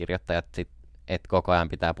grimdark-kirjoittajat et koko ajan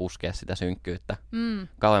pitää puskea sitä synkkyyttä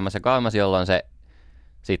kauemmas ja kauemmas, jolloin se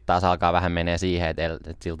sitten taas alkaa vähän menee siihen, että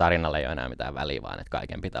sillä tarinalla ei ole enää mitään väliä, vaan että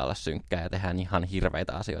kaiken pitää olla synkkää ja tehdään ihan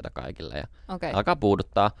hirveitä asioita kaikille ja alkaa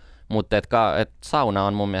puuduttaa. Mutta sauna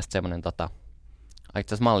on mun mielestä semmoinen itse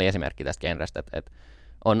asiassa malliesimerkki tästä genrestä, että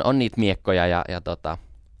on niitä miekkoja ja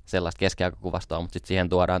sellaista keskiaikakuvastoa, mutta sitten siihen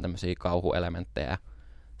tuodaan tämmöisiä kauhuelementtejä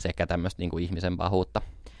sekä tämmöistä niinku ihmisen pahuutta.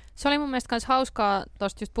 Se oli mun mielestä myös hauskaa,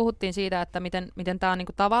 tuosta just puhuttiin siitä, että miten tämä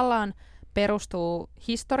niinku tavallaan perustuu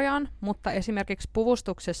historiaan, mutta esimerkiksi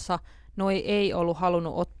puvustuksessa noi ei ollut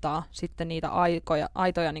halunnut ottaa sitten niitä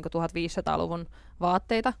aitoja niin 1500-luvun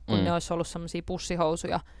vaatteita, kun ne olisi ollut semmoisia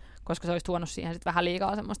pussihousuja, koska se olisi tuonut siihen sit vähän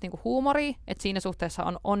liikaa semmoista niinku huumoria, että siinä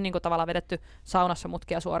suhteessa on niinku tavallaan vedetty saunassa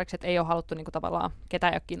mutkia suoriksi, että ei ole haluttu niinku tavallaan,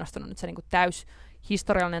 ketään ei ole kiinnostunut nyt se niinku täys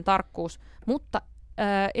historiallinen tarkkuus, mutta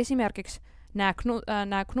esimerkiksi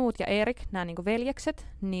nämä Knut ja Erik, nämä niinku veljekset,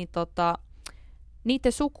 niin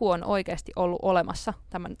niiden suku on oikeasti ollut olemassa,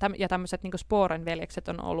 ja tämmöiset niinku Sporen veljekset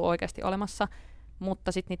on ollut oikeasti olemassa,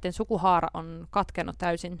 mutta sitten niiden sukuhaara on katkennut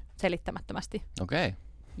täysin selittämättömästi. Okei. Okay.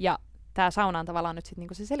 Ja tämä sauna on tavallaan nyt sitten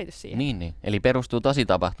niinku se selitys siihen. Niin. Eli perustuu tosi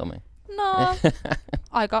tapahtumiin. No,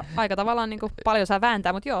 aika tavallaan niinku paljon saa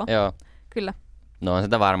vääntää, mutta joo, kyllä. No on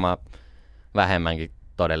sitä varmaan vähemmänkin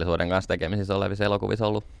todellisuuden kanssa tekemisissä olevissa elokuvissa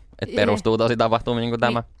ollut. Että perustuu tosi tapahtumiin kuin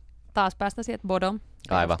tämä. Taas päästä siihen, että Bodom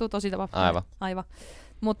perustuu tosi tapahtumiin. Aivan.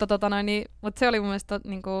 Mutta mutta se oli mun mielestä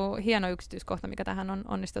niinku hieno yksityiskohta, mikä tähän on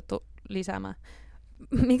onnistuttu lisäämään.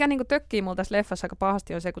 Mikä niinku tökkii mulla tässä leffassa aika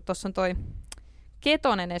pahasti on se, kun tuossa on toi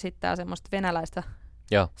Ketonen esittää semmoista venäläistä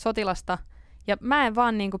sotilasta, ja mä en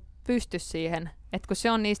vaan niinku pysty siihen, että kun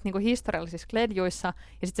se on niissä niinku historiallisissa kledjuissa,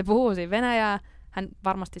 ja sitten se puhuu siinä venäjää, hän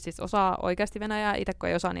varmasti siis osaa oikeasti venäjää, itse kun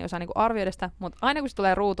ei osaa, niin osaa niinku arvioida sitä, mutta aina kun se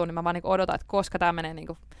tulee ruutuun, niin mä vaan niinku odotan, että koska tämä menee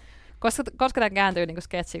niinku, koska tämä kääntyy niinku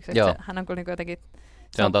sketsiksi. Hän on kyllä niinku jotenkin...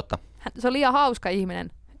 Se on totta. Se on liian hauska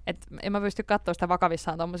ihminen, että en mä pysty katsoa sitä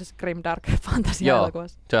vakavissaan tuommoisessa grimdark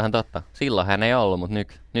fantasia-elokuvassa. Joo, se on totta. Silloin hän ei ollut, mutta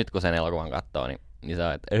nyt kun sen elokuvan katsoo, niin se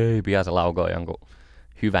on, että ei, pian se laukoo jonkun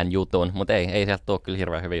hyvän jutun. Mutta ei sieltä tule kyllä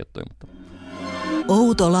hirveän hyviä juttuja. Mutta...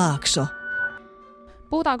 Outo Laakso.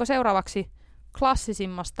 Puhutaanko seuraavaksi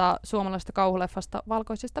klassisimmasta suomalaisesta kauhuleffasta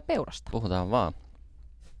Valkoisesta peurasta? Puhutaan vaan.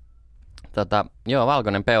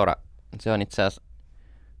 Valkoinen peura, se on itse asiassa,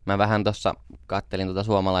 mä vähän tuossa kattelin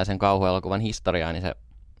suomalaisen kauhuelokuvan historiaa, niin se,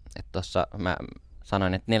 että tuossa mä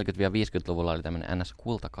sanoin, että 40-50-luvulla oli tämmöinen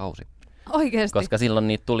NS-kultakausi. Oikeesti? Koska silloin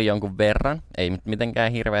niitä tuli jonkun verran, ei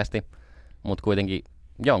mitenkään hirveästi, mutta kuitenkin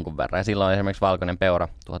jonkun verran. Ja silloin esimerkiksi Valkoinen peura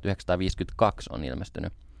 1952 on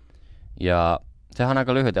ilmestynyt. Ja sehän on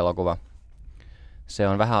aika lyhyt elokuva. Se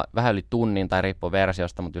on vähän yli tunnin tai riippuu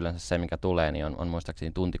versiosta, mutta yleensä se mikä tulee niin on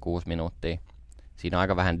muistaakseni tunti 6 minuuttia. Siinä on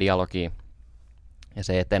aika vähän dialogia ja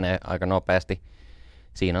se etenee aika nopeasti.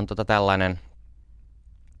 Siinä on tällainen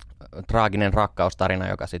traaginen rakkaustarina,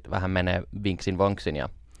 joka sitten vähän menee vinksin vonksin ja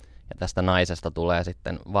tästä naisesta tulee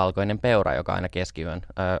sitten valkoinen peura, joka aina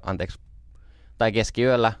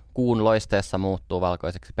keskiyöllä kuun loisteessa muuttuu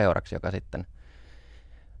valkoiseksi peuraksi, joka sitten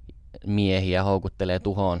miehiä houkuttelee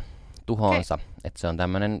tuhoonsa. Okay. Että se on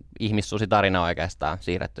tämmöinen ihmissusitarina oikeastaan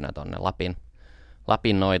siirrettynä tonne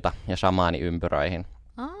Lapin noita ja shamaaniympyröihin.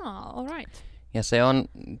 All right. Ja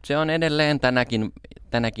se on edelleen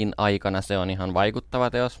tänäkin aikana se on ihan vaikuttava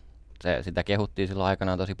teos. Sitä kehuttiin silloin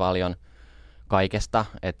aikanaan tosi paljon kaikesta,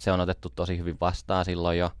 että se on otettu tosi hyvin vastaan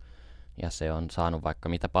silloin jo. Ja se on saanut vaikka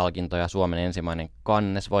mitä palkintoja, Suomen ensimmäinen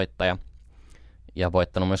Cannes-voittaja ja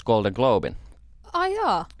voittanut myös Golden Globin.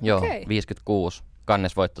 Joo, okay. 56.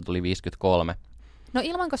 Cannes-voitto tuli 53. No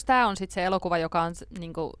ilmanko tämä on sitten se elokuva, joka on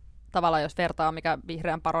niinku, tavallaan jos vertaa, mikä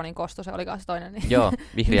Vihreän paronin kosto, se olikaan se toinen. Niin. Joo,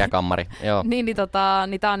 Vihreä kammari. Joo. niin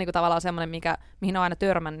tämä on niinku tavallaan semmoinen, mihin on aina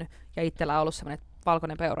törmännyt ja itsellä on ollut semmoinen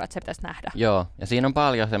valkoinen peura, että se pitäisi nähdä. Joo, ja siinä on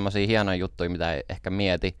paljon semmoisia hienoja juttuja, mitä ei ehkä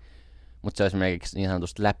mieti, mutta se on esimerkiksi niin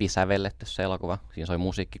sanotusti läpisävelletty se elokuva. Siinä soi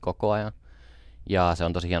musiikki koko ajan. Ja se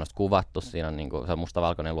on tosi hienosti kuvattu. Siinä on se on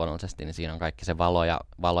mustavalkoinen luonnollisesti, niin siinä on kaikki se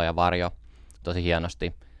valo ja varjo tosi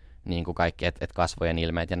hienosti. Niin kuin kaikki, että kasvojen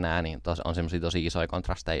ilmeet ja nää, niin on semmoisia tosi isoja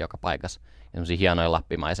kontrasteja joka paikassa. Ja semmoisia hienoja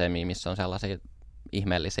lappimaisemia, missä on sellaisia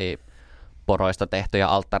ihmeellisiä poroista tehtyjä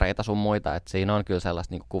alttareita sun muita. Että siinä on kyllä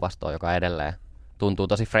sellaista niin kuin kuvastoa, joka edelleen tuntuu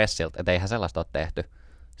tosi freshiltä, että eihän sellaista ole tehty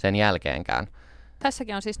sen jälkeenkään.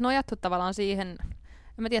 Tässäkin on siis nojattu tavallaan siihen, en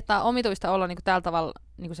mä tiedä, että on omituista olla niinku tällä tavalla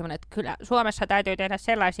niinku semmoinen, että kyllä Suomessa täytyy tehdä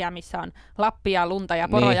sellaisia, missä on lappia, lunta ja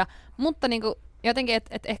poroja, mutta niinku jotenkin,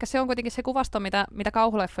 että ehkä se on kuitenkin se kuvasto, mitä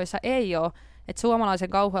kauhuleffoissa ei ole, että suomalaisen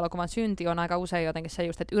kauhuelokuvan synti on aika usein jotenkin se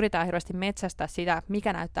just, että yritetään hirveästi metsästää sitä,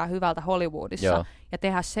 mikä näyttää hyvältä Hollywoodissa ja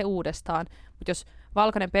tehdä se uudestaan, mutta jos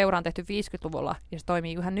Valkoinen peura on tehty 50-luvulla ja se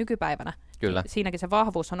toimii yhä nykypäivänä, niin siinäkin se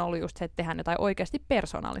vahvuus on ollut just se, että tehdään jotain oikeasti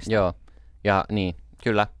persoonallista. Joo, ja niin,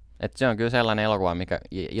 kyllä. Että se on kyllä sellainen elokuva, mikä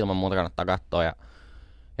ilman muuta kannattaa katsoa.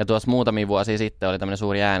 Ja tuossa muutamia vuosia sitten oli tämmöinen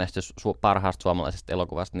suuri äänestys parhaasta suomalaisesta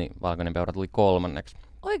elokuvasta, niin Valkoinen peura tuli 3.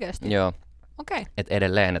 Oikeasti? Joo. Okei. Et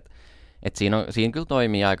edelleen, että siinä kyllä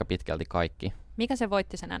toimii aika pitkälti kaikki. Mikä se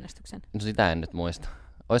voitti sen äänestyksen? No sitä en nyt muista.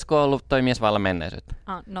 Olisiko ollut toi Mies vailla menneisyyttä?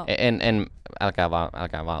 No.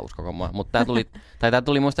 Älkää vaan uskoko mua. Mutta tää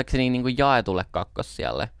tuli muistaakseni niin kuin jaetulle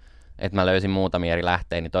kakkossijalle. että mä löysin muutamia eri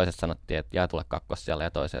lähteitä, niin toisessa sanottiin, että jää tule kakkossijalle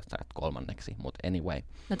ja toisessa kolmanneksi, mutta anyway.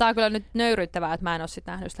 No tää on kyllä nyt nöyryyttävää, että mä en ole sit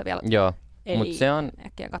nähnyt sitä vielä. Joo, mutta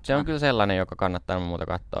se on kyllä sellainen, joka kannattaa muuta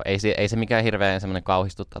katsoa. Ei se mikään hirveän semmoinen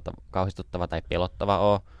kauhistuttava tai pelottava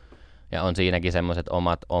ole. Ja on siinäkin semmoiset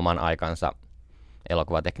oman aikansa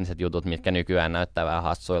elokuvatekniset jutut, mitkä nykyään näyttää vähän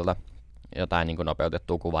hassuilta. Jotain niin kuin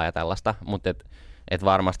nopeutettua kuvaa ja tällaista. Mutta et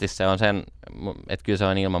varmasti se on sen, että kyllä se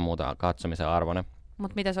on ilman muuta katsomisen arvoinen.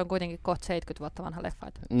 Mutta mitä se on kuitenkin kohta 70 vuotta vanha leffa?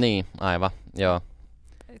 Niin, aivan, joo.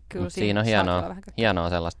 Kyllä siinä on hienoa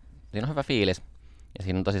sellaista. Siinä on hyvä fiilis. Ja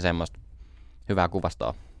siinä on tosi semmoista hyvää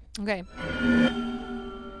kuvastoa. Okei.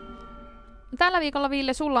 Tällä viikolla,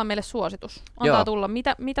 Ville, sulla on meille suositus. Antaa tulla.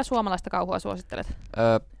 Mitä suomalaista kauhua suosittelet?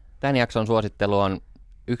 Tämän jakson suosittelu on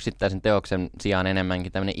yksittäisen teoksen sijaan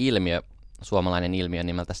enemmänkin tämmöinen ilmiö, suomalainen ilmiö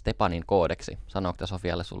nimeltä Stepanin koodeksi. Sanooko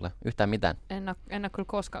Sofialle sulle yhtään mitään? En ole kyllä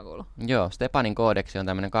koskaan kuullut. Joo, Stepanin koodeksi on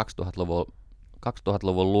tämmöinen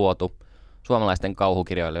 2000-luvun luotu suomalaisten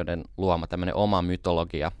kauhukirjoilijoiden luoma tämmöinen oma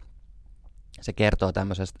mytologia. Se kertoo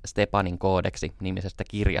tämmöisestä Stepanin koodeksi nimisestä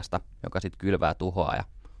kirjasta, joka sitten kylvää tuhoa ja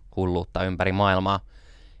hulluutta ympäri maailmaa.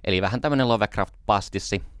 Eli vähän tämmöinen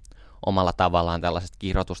Lovecraft-pastissi omalla tavallaan tällaisesta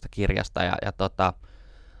kirjoitusta kirjasta.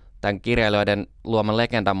 Tämän kirjailijoiden luoman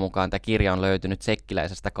legendan mukaan tämä kirja on löytynyt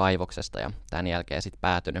tsekkiläisestä kaivoksesta ja tämän jälkeen sitten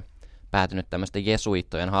päätynyt tämmöisten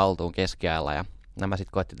jesuittojen haltuun keskiajalla. Ja nämä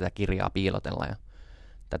sitten koetti tätä kirjaa piilotella ja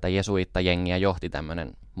tätä jesuittajengiä johti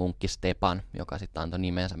tämmöinen munkki Stepan, joka sitten antoi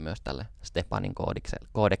nimensä myös tälle Stepanin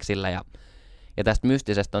koodeksille. Ja tästä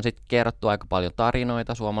mystisestä on sitten kerrottu aika paljon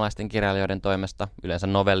tarinoita suomalaisten kirjailijoiden toimesta, yleensä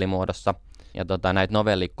novellimuodossa. Ja näitä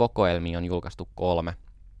novellikokoelmia on julkaistu 3,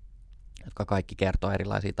 jotka kaikki kertoo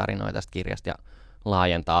erilaisia tarinoita tästä kirjasta ja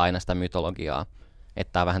laajentaa aina sitä mytologiaa.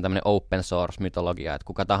 Että tämä on vähän tämmöinen open source mytologia, että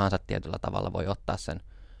kuka tahansa tietyllä tavalla voi ottaa sen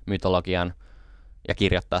mytologian ja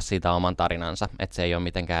kirjoittaa siitä oman tarinansa, että se ei ole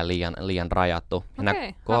mitenkään liian rajattu.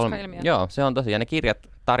 Okei, hauska ilmiö. Joo, se on tosiaan. Ne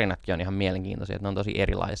tarinatkin on ihan mielenkiintoisia, että ne on tosi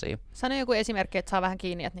erilaisia. Sano joku esimerkki, että saa vähän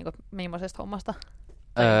kiinni, että niinku, millaisesta hommasta,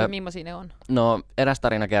 millaisia ne on. No, eräs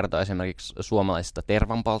tarina kertoo esimerkiksi suomalaisista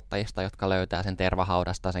tervanpolttajista, jotka löytää sen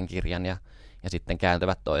tervahaudasta sen kirjan ja sitten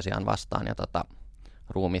kääntyvät toisiaan vastaan ja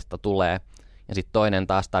ruumista tulee. Ja sitten toinen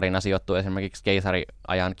taas tarina sijoittuu esimerkiksi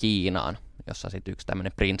keisariajan Kiinaan, jossa sitten yksi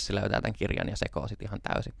tämmöinen prinssi löytää tämän kirjan ja sekoo sitten ihan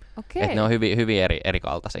täysin. Okei. Että ne on hyvin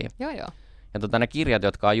erikaltaisia. Joo. Ja ne kirjat,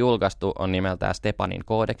 jotka on julkaistu, on nimeltään Stepanin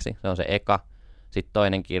koodeksi. Se on se eka. Sitten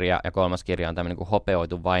toinen kirja ja kolmas kirja on tämmöinen kuin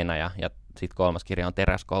Hopeoitu vainaja ja sitten kolmas kirja on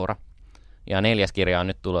Teräskoura. Ja 4. kirja on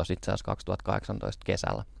nyt tulossa itse asiassa 2018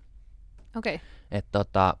 kesällä. Okei. Että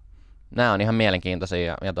nämä on ihan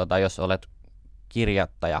mielenkiintoisia ja jos olet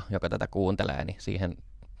kirjattaja, joka tätä kuuntelee, niin siihen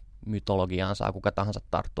mytologiaan saa kuka tahansa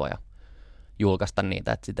tarttua ja julkaista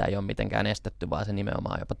niitä, että sitä ei ole mitenkään estetty, vaan se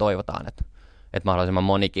nimenomaan jopa toivotaan, että mahdollisimman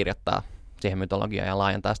moni kirjoittaa siihen mytologiaan ja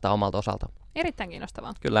laajentaa sitä omalta osalta. Erittäin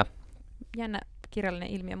kiinnostavaa. Kyllä. Jännä kirjallinen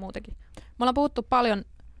ilmiö muutenkin. Me ollaan puhuttu paljon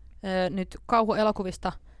nyt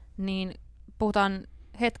kauhuelokuvista, niin puhutaan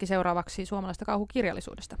hetki seuraavaksi suomalaisesta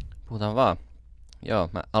kauhukirjallisuudesta. Puhutaan vaan. Joo,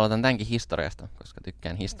 mä aloitan tämänkin historiasta, koska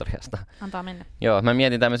tykkään historiasta. Antaa mennä. Joo, mä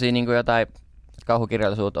mietin tämmöisiä niin kuin jotain,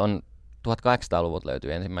 kauhukirjallisuutta on 1800-luvulta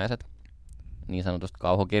löytyy ensimmäiset niin sanotusti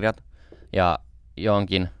kauhukirjat. Ja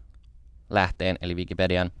jonkin lähteen, eli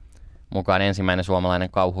Wikipedian mukaan ensimmäinen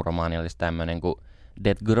suomalainen kauhuromaani olisi tämmöinen kuin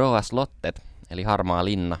Det gråa slottet, eli Harmaa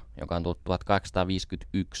linna, joka on tullut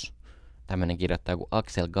 1851. Tämmöinen kirjoittaja kuin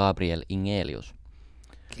Axel Gabriel Ingelius.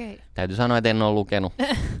 Okay. Täytyy sanoa, että en ole lukenut,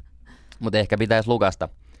 mutta ehkä pitäisi lukasta.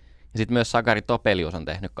 Ja sitten myös Sakari Topelius on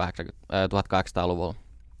tehnyt 1800-luvulla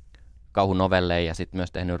kauhunovelleja ja sitten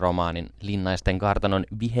myös tehnyt romaanin Linnaisten kartanon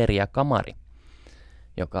Viheriä kamari,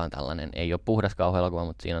 joka on tällainen, ei ole puhdas kauhuelokuva,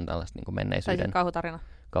 mutta siinä on tällaista niin kuin menneisyyden... kauhutarina.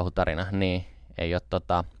 Kauhutarina, niin. Ei ole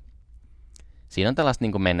siinä on tällaista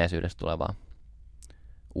niin kuin menneisyydestä tulevaa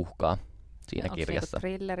uhkaa siinä kirjassa. Onko se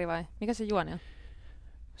thrilleri vai? Mikä se juoni on?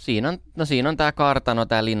 Siinä on tämä kartano,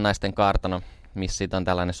 tämä Linnaisten kartano, missä on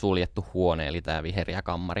tällainen suljettu huone, eli tämä Viheriä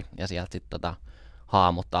kammari. Ja sieltä sitten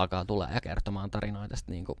haamut alkaa tulla ja kertomaan tarinoita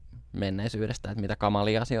niin kuin menneisyydestä, että mitä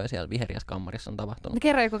kamalia asioita siellä Viheriässä kammarissa on tapahtunut. No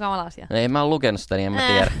kerro joku kamala asia. No, ei mä ole lukenut sitä, niin en mä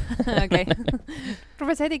tiedä. Okei.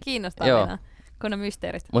 Rupesi heti kiinnostaa mennä, kun on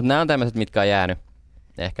mysteeristä. Mutta nämä on tämmöiset, mitkä on jäänyt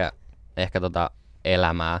ehkä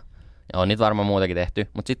elämää. Ja on niitä varmaan muutakin tehty.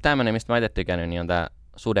 Mutta sitten tämmöinen, mistä mä itse tykännyt, niin on tämä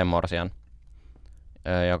Sudenmorsian,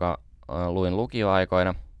 joka luin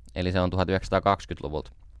lukioaikoina. Eli se on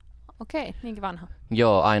 1920-luvulta. Okei, niinkin vanha.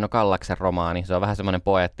 Joo, Aino Kallaksen romaani. Se on vähän semmoinen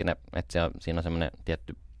poeettinen, että siinä on semmoinen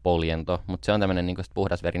tietty poljento. Mutta se on tämmöinen niin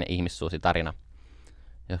puhdasverinen ihmissuusitarina,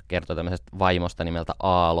 joka kertoo tämmöisestä vaimosta nimeltä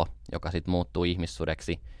Aalo, joka sitten muuttuu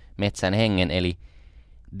ihmissudeksi metsän hengen, eli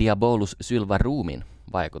Diabolus sylvarumin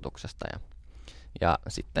vaikutuksesta. Ja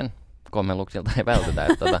sitten kommelluksilta ei vältytä.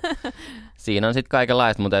 Siinä on sitten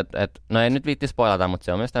kaikenlaista, mutta no ei nyt viitti spoilata, mutta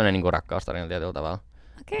se on myös tämmöinen niinku rakkaustarina tietyllä tavalla.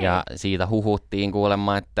 Okay. Ja siitä huhuttiin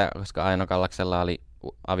kuulemma, että koska Aino Kallaksella oli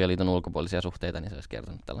avioliiton ulkopuolisia suhteita, niin se olisi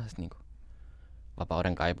kertonut tällaisesta niinku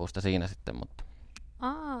vapauden kaipuusta siinä sitten, mutta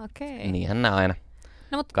okei. Niinhän nämä aina.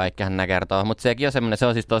 No, Kaikkihan nämä kertoo, mutta sekin on semmoinen, se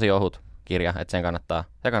on siis tosi ohut kirja, että se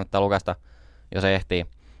kannattaa lukasta, jos ehtii,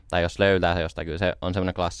 tai jos löytää se jostain, kyllä se on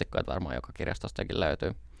semmoinen klassikko, että varmaan joka kirjastostakin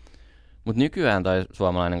löytyy. Mutta nykyään toi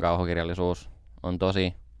suomalainen kauhukirjallisuus on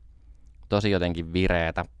tosi jotenkin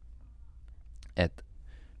vireetä.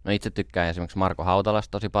 No itse tykkään esimerkiksi Marko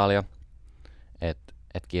Hautalasta tosi paljon,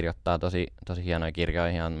 että kirjoittaa tosi hienoja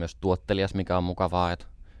kirjoja, ja on myös tuottelias, mikä on mukavaa, että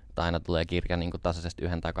aina tulee kirja niin kuin tasaisesti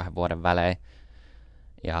 1 tai 2 vuoden välein.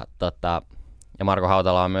 Ja Marko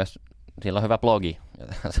Hautala on myös, sillä on hyvä blogi,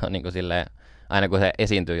 se on niin kuin silleen, aina kun se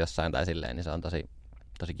esiintyy jossain tai silleen, niin se on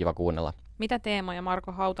tosi kiva kuunnella. Mitä teemoja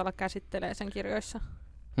Marko Hautala käsittelee sen kirjoissa?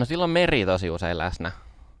 No sillä on meri tosi usein läsnä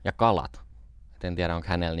ja kalat. En tiedä, onko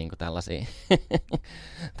hänellä niinku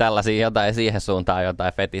tällaisia jotain siihen suuntaan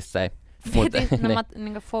jotain fetissejä.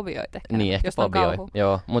 Niinku fobioita ehkä. Niin, ehkä fobioita.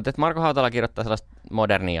 Joo, mutta Marko Hautala kirjoittaa sellaista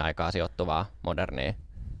modernia aikaa sijoittuvaa modernia,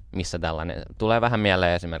 missä tällainen tulee vähän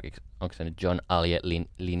mieleen esimerkiksi, onko se nyt John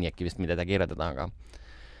Alje-linjekivistä, mitä tätä kirjoitetaankaan.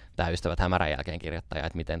 Tämä Ystävät hämärän jälkeen kirjoittaja,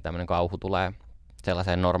 että miten tämmöinen kauhu tulee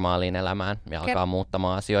sellaiseen normaaliin elämään ja alkaa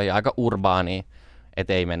muuttamaan asioita. Aika urbaania,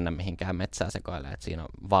 ettei mennä mihinkään metsään sekoilemaan. Että siinä on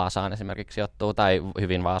Vaasaan esimerkiksi sijoittuu, tai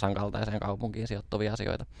hyvin Vaasan kaltaiseen kaupunkiin sijoittuvia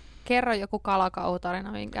asioita. Kerro joku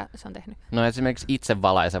kalakauhutarina, minkä se on tehnyt. No esimerkiksi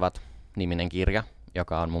Itsevalaisevat -niminen kirja,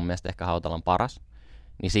 joka on mun mielestä ehkä Hautalan paras.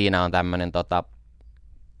 Niin siinä on tämmöinen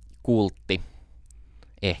kultti,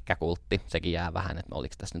 ehkä kultti, sekin jää vähän, että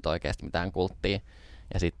oliko tässä nyt oikeasti mitään kulttia.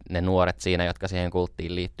 Ja sitten ne nuoret siinä, jotka siihen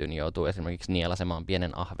kulttiin liittyy, niin joutuu esimerkiksi nielasemaan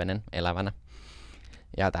pienen ahvenen elävänä.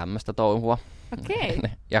 Ja tämmöistä touhua. Okei.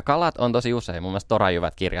 Ja kalat on tosi usein. Mun mielestä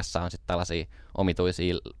Torajyvät -kirjassa on sitten tällaisia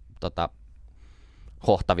omituisia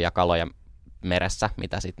hohtavia kaloja meressä,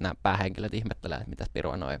 mitä sitten nämä päähenkilöt ihmettelee, että mitäs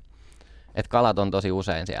pirua noi. Et kalat on tosi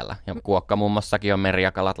usein siellä. Ja Kuokkamummassakin on meri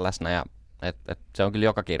ja kalat läsnä. Ja se on kyllä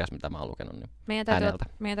joka kirjassa, mitä mä oon lukenut. Niin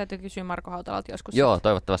meidän täytyy kysyä Marko Hautalalta joskus. Joo,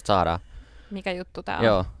 toivottavasti saadaan. Mikä juttu tää on?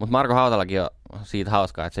 Joo, mutta Marko Hautalakin on siitä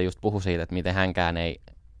hauskaa, että se just puhui siitä, että miten hänkään ei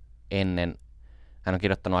ennen, hän on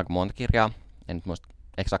kirjoittanut aika monta kirjaa, en nyt muista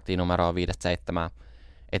eksaktia numeroa 5-7,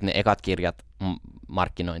 että ne ekat kirjat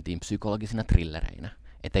markkinointiin psykologisina thrillereinä,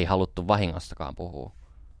 että ei haluttu vahingossakaan puhua,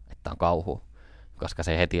 että on kauhu, koska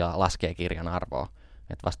se heti laskee kirjan arvoa.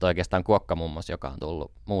 Että vasta oikeastaan Kuokkamummos, joka on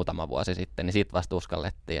tullut muutama vuosi sitten, niin sit vasta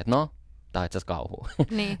uskallettiin, että no, tää on itse asiassa kauhu.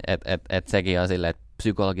 Niin. et sekin on silleen, että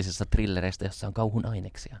psykologisissa thrillereistä, jossa on kauhun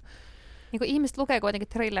aineksia. Niin kuin ihmiset lukee kuitenkin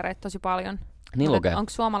thrillereitä tosi paljon. Niin lukee.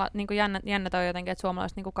 Onko niin jännä toi jotenkin, että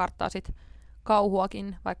suomalaiset niin karttaa sit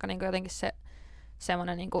kauhuakin, vaikka niin jotenkin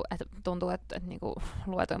semmoinen, niin että tuntuu, että niin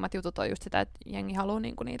luetuimmat jutut on just sitä, että jengi haluaa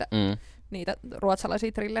niin niitä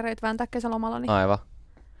ruotsalaisia thrillereitä vääntää kesälomalla. Niin. Aivan.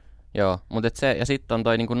 Joo, mutta ja sitten on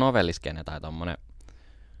toi niin novelliskene tai tommonen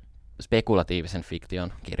spekulatiivisen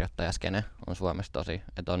fiktion kirjoittajaskene on Suomessa tosi,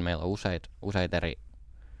 että meillä on useita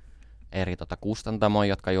eri kustantamoja,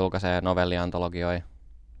 jotka julkaisee novelliantologioita.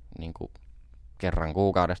 Niin kuin kerran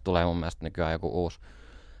kuukaudessa tulee mun mielestä nykyään joku uusi.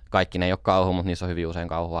 Kaikki ne ei ole kauhu, mutta niissä on hyvin usein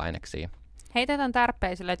kauhuaineksia. Heitetään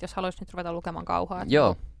tärppeisille, että jos haluaisi nyt ruveta lukemaan kauhua.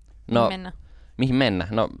 Joo. Mihin mennä?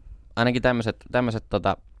 No ainakin tämmöiset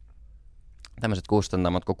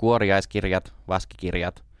kustantamot kuin kuoriaiskirjat,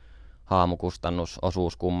 vaskikirjat, haamukustannus,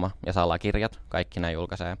 osuuskumma ja salakirjat. Kaikki nämä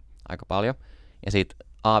julkaisee aika paljon. Ja sitten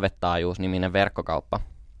Aavetaajuus-niminen verkkokauppa.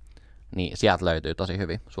 Niin sieltä löytyy tosi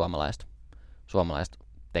hyvin suomalaista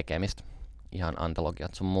tekemistä. Ihan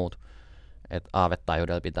antologiat sun muut. Että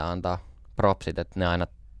Aavetaajuudella pitää antaa propsit, että ne aina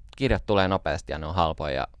kirjat tulee nopeasti ja ne on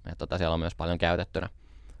halpoja. Ja siellä on myös paljon käytettynä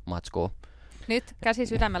matskua. Nyt käsi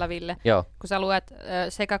sydämellä, Ville, Joo. Kun sä luet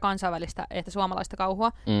sekä kansainvälistä että suomalaista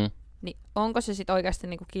kauhua, niin onko se sitten oikeasti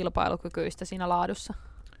niinku kilpailukykyistä siinä laadussa?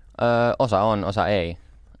 Osa on, osa ei.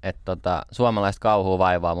 Suomalaista kauhua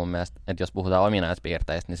vaivaa mun mielestä, että jos puhutaan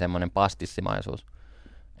ominaispiirteistä, niin semmoinen pastissimaisuus.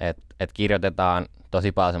 Että kirjoitetaan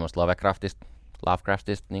tosi paljon semmoista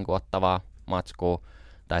Lovecraftista niin kuin ottavaa matskua,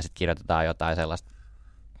 tai sitten kirjoitetaan jotain sellaista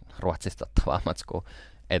ruotsista ottavaa matskua.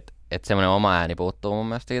 Että semmoinen oma ääni puuttuu mun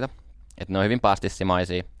mielestä siitä. Että ne on hyvin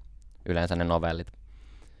pastissimaisia, yleensä ne novellit,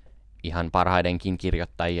 ihan parhaidenkin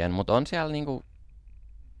kirjoittajien, mutta on siellä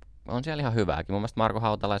ihan hyvääkin. Mun mielestä Marko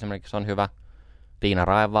Hautala esimerkiksi on hyvä. Tiina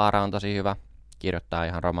Raevaara on tosi hyvä, kirjoittaa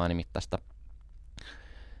ihan romaanimittaista.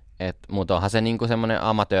 Mutta onhan se niinku semmoinen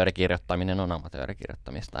amatöörikirjoittaminen on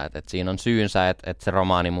amatöörikirjoittamista. Et siinä on syynsä, että se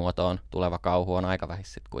romaanimuotoon tuleva kauhu on aika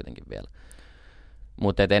vähissä sit kuitenkin vielä.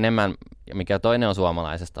 Mutta enemmän, mikä toinen on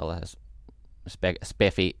suomalaisesta tällaisessa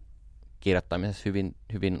spefi-kirjoittamisessa hyvin,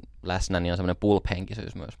 hyvin läsnä, niin on semmoinen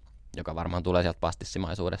pulp-henkisyys myös, joka varmaan tulee sieltä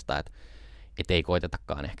pastissimaisuudesta, että ei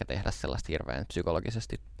koitetakaan ehkä tehdä sellaista hirveän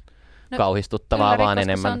psykologisesti kauhistuttavaa, vaan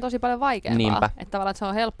enemmän. Se on tosi paljon vaikeampaa. Niinpä. Että tavallaan se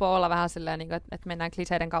on helppoa olla vähän silleen, niin että mennään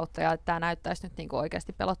kliseiden kautta ja että tämä näyttäisi nyt niin kuin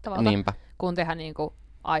oikeasti pelottavalta, Niinpä. kun tehdään niin kuin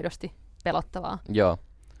aidosti pelottavaa. Joo.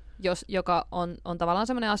 Joka on tavallaan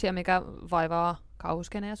semmoinen asia, mikä vaivaa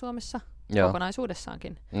kauhuskeneja Suomessa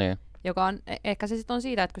kokonaisuudessaankin. Niin. Joka on, ehkä se sitten on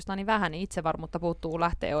siitä, että kun sitä on niin vähän, niin itsevarmuutta puuttuu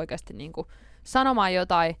lähtee oikeasti niin kuin sanomaan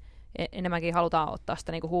jotain. Enemmänkin halutaan ottaa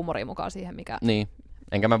sitä niin kuin huumoria mukaan siihen, mikä... Niin.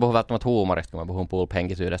 Enkä mä puhu välttämättä huumorista, kun mä puhun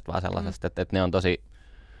pulp-henkisyydestä, vaan sellaisesta, että ne on tosi...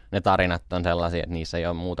 Ne tarinat on sellaisia, että niissä ei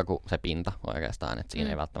ole muuta kuin se pinta oikeastaan. Että siinä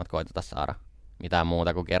ei välttämättä koiteta saada mitään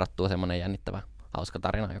muuta kuin kerrottua semmoinen jännittävä, hauska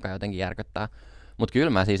tarina, joka jotenkin järkyttää. Mutta kyllä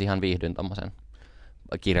mä siis ihan viihdyn tommosen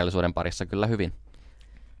kirjallisuuden parissa kyllä hyvin.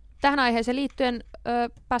 Tähän aiheeseen liittyen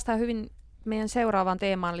päästään hyvin meidän seuraavaan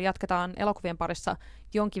teemaan, eli jatketaan elokuvien parissa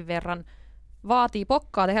jonkin verran. Vaatii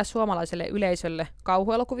pokkaa tehdä suomalaiselle yleisölle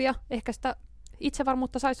kauhuelokuvia. Ehkä sitä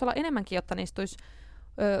itsevarmuutta saisi olla enemmänkin, jotta niistä tulisi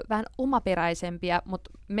vähän omaperäisempiä,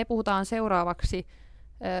 mutta me puhutaan seuraavaksi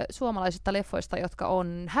suomalaisista leffoista, jotka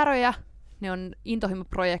on häröjä, ne on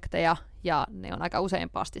intohimoprojekteja ja ne on aika usein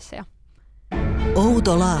pastisseja.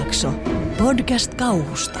 Outo Laakso, podcast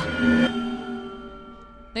kauhusta.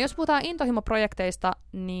 No jos puhutaan intohimoprojekteista,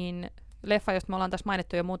 niin leffa, josta me ollaan tässä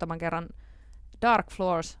mainittu jo muutaman kerran, Dark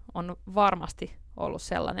Floors on varmasti ollut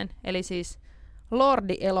sellainen. Eli siis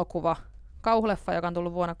Lordi-elokuva, kauhuleffa, joka on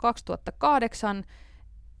tullut vuonna 2008.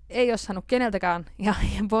 Ei ole saanut keneltäkään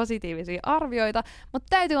ihan positiivisia arvioita, mutta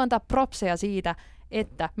täytyy antaa propseja siitä,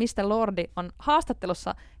 että mistä Lordi on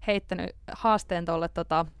haastattelussa heittänyt haasteen tuolle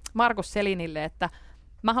Markus Selinille, että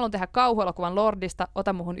mä haluan tehdä kauhuelokuvan Lordista,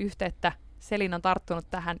 ota muhun yhteyttä. Selin on tarttunut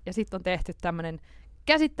tähän ja sitten on tehty tämmöinen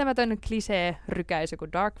käsittämätön klisee-rykäisy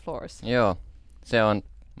kuin Dark Floors. Joo, se on,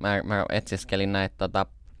 mä etsiskelin näitä, että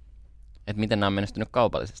miten nämä on menestynyt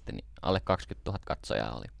kaupallisesti, niin alle 20 000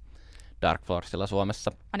 katsojaa oli Dark Floorsilla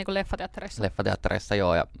Suomessa. Niin kuin leffateattereissa? Leffateattereissa,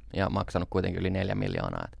 joo, ja maksanut kuitenkin yli 4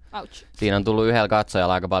 miljoonaa. Ouch. Siinä on tullut yhdellä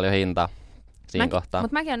katsojalla aika paljon hintaa siinä kohtaa.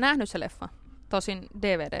 Mutta mäkin olen nähnyt se leffa, tosin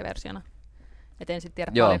DVD-versiona. Et en sitten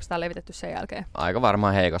tiedä, paljonko sitä on levitetty sen jälkeen. Aika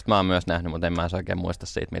varmaan heikosti. Mä oon myös nähnyt, mutta en mä oikein muista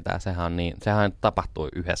siitä mitään. Sehän tapahtui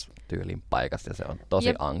yhdessä tyylin paikassa ja se on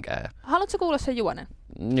tosi ankea. Haluatko kuulla sen juonen?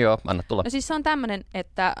 Joo, anna tulla. No siis se on tämmöinen,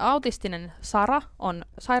 että autistinen Sara on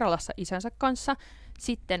sairaalassa isänsä kanssa.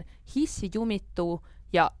 Sitten hissi jumittuu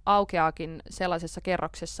ja aukeaakin sellaisessa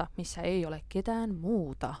kerroksessa, missä ei ole ketään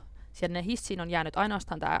muuta. Sinne hissiin on jäänyt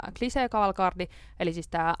ainoastaan tämä klisee-kavalkardi, eli siis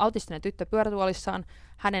tämä autistinen tyttö pyörätuolissaan,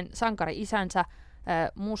 hänen sankari-isänsä,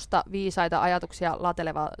 musta viisaita ajatuksia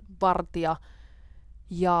lateleva vartija,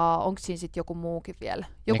 ja onko siinä sitten joku muukin vielä?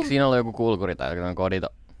 Eikö siinä ollut joku kulkuri tai joku kodito?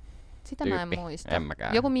 Sitä tyyppi? Mä en muista. En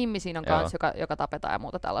mäkään. Joku mimmi siinä on kanssa, joka tapetaan ja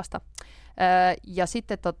muuta tällaista. Ja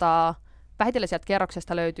sitten vähitellen sieltä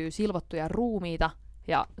kerroksesta löytyy silvottuja ruumiita,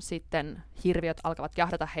 ja sitten hirviöt alkavat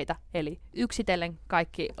jahdata heitä, eli yksitellen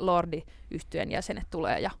kaikki Lordi-yhtyeen jäsenet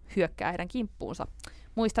tulee ja hyökkää heidän kimppuunsa.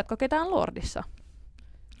 Muistatko ketään Lordissa?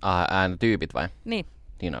 Tyypit vai? Niin.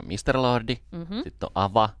 Siinä on Mr. Lordi, sitten on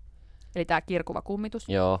Ava. Eli tää kirkuva kummitus.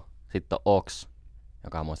 Joo, sitten on Ox,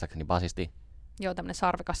 joka on muistaakseni basisti. Joo, tämmönen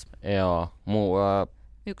sarvikas. Joo,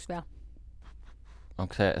 Yksi vielä.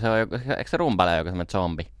 Onko eikö se rumpale joku semmoinen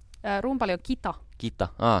zombi? Rumpali on Kita. Kita,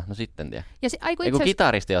 no sitten tiedä. Ja Eiku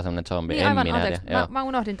kitaristi on semmoinen zombi, niin, en aivan, minä anteeksi. tiedä. Mä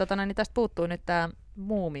unohdin, niin tästä puuttuu nyt tää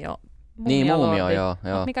muumio. Niin, muumio, joo.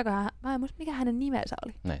 Mä en muista, mikä hänen nimensä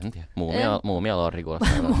oli. En tiedä, muumio Lordi kuulostaa.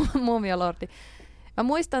 Muumio Lordi. Mä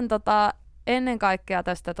muistan ennen kaikkea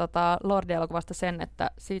tästä Lordi-elokuvasta sen,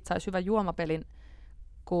 että siitä saisi hyvän juomapelin,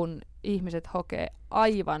 kun ihmiset hokee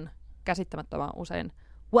aivan käsittämättömän usein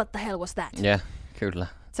what the hell was that? Kyllä.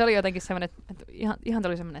 Se oli jotenkin semmoinen, että ihan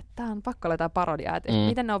tuli semmoinen, että tää on pakko olla jotain parodiaa, että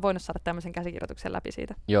miten ne on voinut saada tämmöisen käsikirjoituksen läpi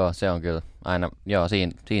siitä. Joo, se on kyllä aina,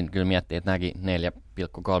 siinä kyllä miettii, että nämäkin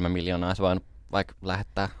 4,3 miljoonaa olisi voinut vaikka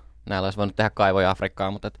lähettää, näillä olisi voinut tehdä kaivoja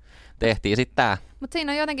Afrikkaan, mutta tehtiin sitten tää. Mutta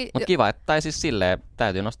siinä on jotenkin... Mutta kiva, että tai siis silleen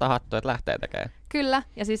täytyy nostaa hattua, että lähtee tekemään. Kyllä,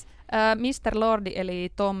 ja siis Mr. Lordi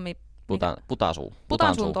eli Tommi...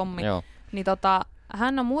 Putansuun Tommi. Joo. Niin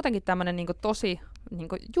hän on muutenkin tämmöinen niinku tosi...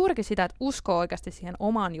 Niinku juurikin sitä, että uskoo oikeasti siihen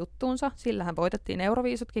omaan juttuunsa. Sillähän voitettiin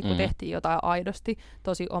Euroviisutkin, kun tehtiin jotain aidosti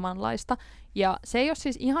tosi omanlaista. Ja se ei ole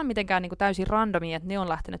siis ihan mitenkään niinku täysin randomia, että ne on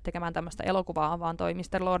lähtenyt tekemään tämmöistä elokuvaa, vaan toi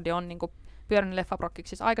Mr. Lordi on niinku pyörinyt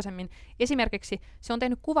leffaprokkiksissa aikaisemmin. Esimerkiksi se on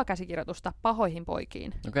tehnyt kuvakäsikirjoitusta Pahoihin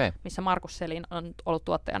poikiin, missä Markus Selin on ollut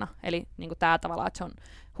tuottajana. Eli niinku tää tavalla, että se on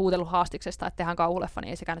huutellut haastiksesta, että tehdään kauhuleffa, niin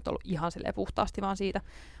ei sekään nyt ollut ihan silleen puhtaasti vaan siitä.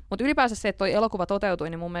 Mutta ylipäänsä se, että toi elokuva toteutui,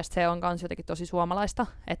 niin mun mielestä se on kans jotenkin tosi suomalaista,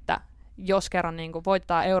 että jos kerran niinku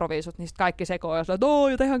voittaa Euroviisut, niin sit kaikki sekoo ja sanoo,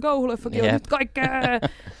 että tehdään kauhuleffakin, on nyt kaikkea!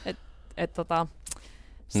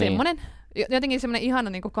 Semmoinen, jotenkin semmoinen ihana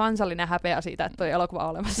niinku kansallinen häpeä siitä, että toi elokuva on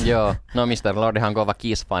olemassa. Joo, no Mr. Lordihan on kova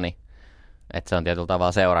Kiss-fani. Että se on tietyllä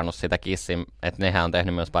tavalla seurannut sitä Kissin, että nehän on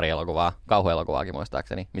tehnyt myös pari elokuvaa, kauhuelokuvaakin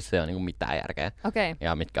muistaakseni, missä ei ole niinku mitään järkeä. Okay.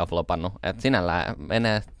 Ja mitkä on flopannut. Että sinällään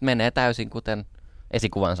menee täysin kuten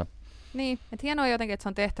esikuvansa. Niin, että hienoa jotenkin, että se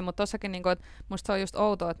on tehty, mutta tossakin niinku, että musta se on just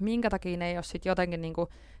outoa, että minkä takia ne ei ole sit jotenkin niinku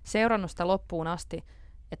seurannut sitä loppuun asti,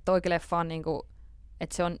 että toikin leffa on niinku,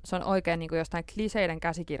 että se on oikein niinku jostain kliseiden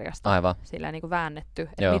käsikirjasta silleen niinku väännetty,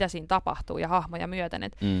 että mitä siinä tapahtuu ja hahmoja myöten.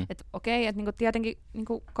 Että okei, että niinku tietenkin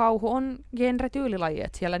niinku kauhu on genre-tyylilaji,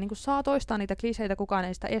 että siellä niinku saa toistaa niitä kliseitä, kukaan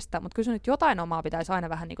ei sitä estä, mutta kyllä se nyt jotain omaa pitäisi aina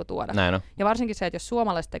vähän niinku tuoda. Näin on. Ja varsinkin se, että jos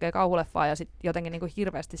suomalaiset tekee kauhuleffaa ja sitten jotenkin niinku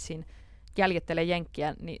hirveästi siinä jäljittelee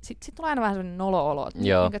jenkkiä, niin sit tulee aina vähän sellainen nolo-olo,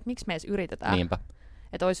 että miksi me edes yritetään. Niinpä.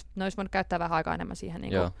 Että ne olisi voinut käyttää vähän aikaa enemmän siihen,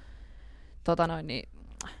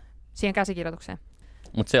 siihen käsikirjoitukseen.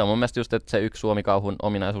 Mutta se on mun mielestä just, että se yksi Suomi-kauhun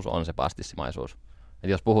ominaisuus on se pastissimaisuus. Et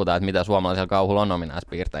jos puhutaan, että mitä suomalaisella kauhulla on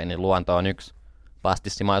ominaispiirtein, niin luonto on yksi,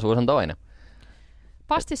 pastissimaisuus on toinen.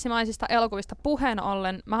 Pastissimaisista elokuvista puheen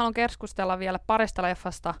ollen, mä haluan keskustella vielä parista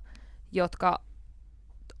leffasta, jotka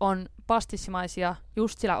on pastissimaisia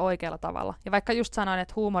just sillä oikealla tavalla. Ja vaikka just sanoin,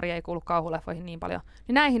 että huumori ei kuulu kauhuleffoihin niin paljon,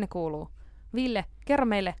 niin näihin ne kuuluu. Ville, kerro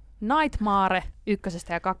meille Nightmare 1.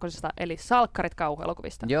 ja 2. eli salkkarit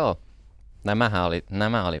kauhuelokuvista. Joo,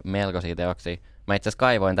 nämä oli melkoisia teoksia. Mä itse asiassa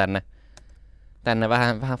kaivoin tänne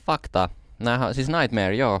vähän faktaa. Siis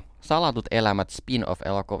Nightmare, salatut elämät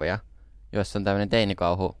spin-off-elokuvia, joissa on tämmöinen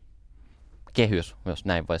teinikauhu kehys, jos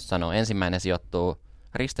näin voisi sanoa. Ensimmäinen sijoittuu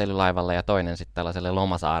risteilylaivalle ja toinen sitten tällaiselle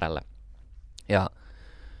lomasaarelle. Ja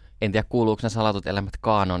en tiedä kuuluuko ne salatut elämät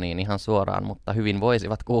kaanoniin ihan suoraan, mutta hyvin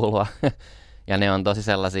voisivat kuulua. Ja ne on tosi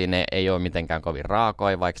sellaisia, ne ei ole mitenkään kovin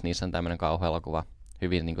raakoja, vaikka niissä on tämmöinen kauhuelokuva.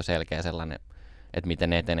 Hyvin niin kuin selkeä sellainen, että miten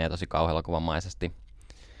ne etenee tosi kauhuelokuvamaisesti.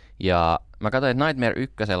 Ja mä katsoin, että Nightmare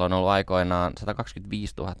 1 on ollut aikoinaan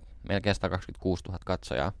 125 000, melkein 126 000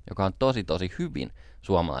 katsojaa, joka on tosi hyvin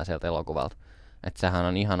suomalaiselta elokuvalta. Että sehän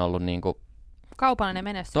on ihan ollut niinku kaupallinen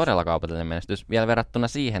menestys. Todella kaupallinen menestys. Vielä verrattuna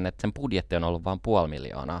siihen, että sen budjetti on ollut vain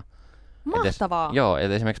 500 000. Mahtavaa!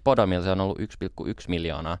 Et esimerkiksi Podomilla se on ollut 1,1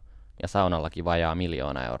 miljoonaa ja Saunallakin vajaa 1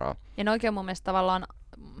 000 000 euroa. Ja ne oikein mun mielestä tavallaan,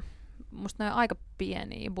 musta ne on aika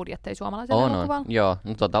pieniä budjetteja suomalaisella elokuvalla. Joo,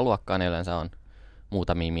 no luokkaa ne yleensä on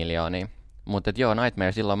muutamia miljoonia. Mutta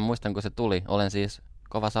Nightmare silloin, mä muistan kun se tuli, olen siis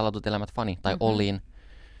kova Salatut elämät fani, tai olin.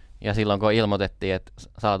 Ja silloin kun ilmoitettiin, että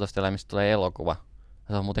Salatuista elämistä tulee elokuva,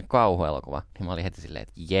 se on muuten kauhuelokuva, niin mä olin heti silleen,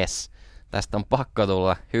 että jes, tästä on pakko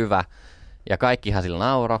tulla hyvä. Ja kaikkihan sillä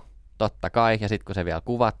nauro, totta kai. Ja sitten kun se vielä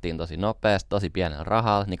kuvattiin tosi nopeasti, tosi pienellä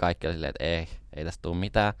rahalla, niin kaikki oli silleen, että ei tästä tule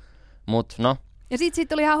mitään. Mut no. Ja sit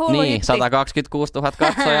tuli ihan hullu Niin, 126 000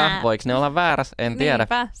 katsojaa. Voiko ne olla väärässä? En tiedä.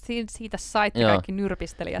 Niinpä, siitä saitte kaikki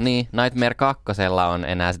nyrpistelijät. Niin, Nightmare 2 on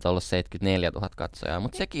enää sit ollut 74 000 katsojaa,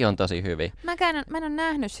 mutta sekin on tosi hyvin. Mä en ole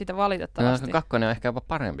nähnyt sitä valitettavasti. No, 2 on ehkä jopa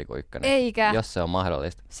parempi kuin 1. Eikä. Jos se on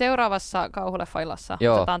mahdollista. Seuraavassa kauhuleffaillassa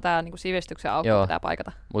otetaan tää niinku sivistyksen aukko, pitää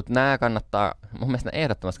paikata. Mutta nää kannattaa, mun mielestä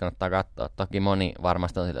ehdottomasti kannattaa katsoa. Toki moni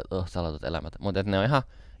varmasti on silleen, että salatut elämät. Mutta ne on ihan,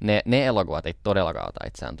 ne elokuvat ei todellakaan ota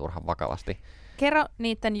itseään turhan vakavasti. Kerro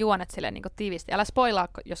niiden juonet silleen niin tiivisti. Älä spoilaa,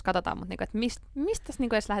 jos katsotaan, mutta niin, että mistä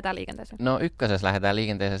niin edes lähdetään liikenteeseen? No 1. lähdetään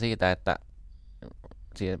liikenteeseen siitä, että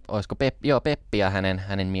olisiko Peppi ja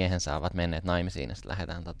hänen miehensä ovat menneet naimisiin ja sitten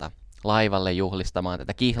lähdetään laivalle juhlistamaan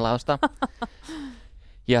tätä kihlausta.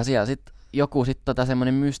 Ja siellä sitten joku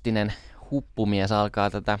semmoinen mystinen huppumies alkaa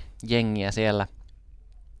tätä jengiä siellä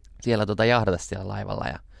jahdata siellä laivalla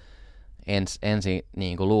ja ensin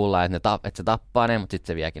niin kuin luullaan, että se tappaa ne, mutta sitten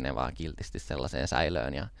se viekin ne vaan kiltisti sellaiseen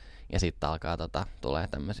säilöön ja sitten alkaa tulee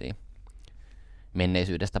tämmöisiä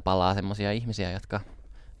menneisyydestä palaa semmoisia ihmisiä, jotka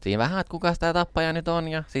siinä vähän, että kuka sitä tappaja nyt on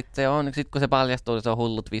ja sitten kun se paljastuu, se on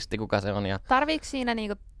hullu twisti, kuka se on. Ja tarviiko siinä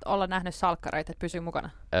niinku olla nähnyt salkkareita, että pysyy mukana?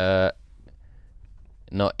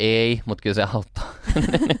 No ei, mutta kyllä se auttaa.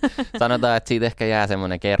 Sanotaan, että siitä ehkä jää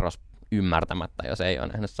semmoinen kerros ymmärtämättä, jos ei ole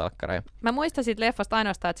nähnyt salkkareja. Mä muistan siitä leffasta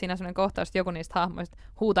ainoastaan, että siinä on semmoinen kohtaus, että joku niistä hahmoista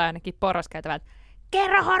huutaa ainakin porraskäytävää, että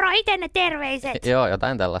kerro Horo itse ne terveiset! Joo,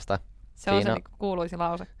 jotain tällaista. Se on se niinku kuuluisi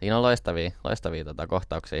lause. Siinä on loistavia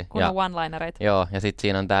kohtauksia. Kun on one-linereita. Joo, ja sitten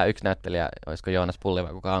siinä on tää yksi näyttelijä, olisiko Joonas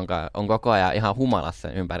Pulliva, kuka on koko ajan ihan humalassa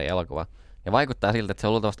sen ympäri elokuva. Ja vaikuttaa siltä, että se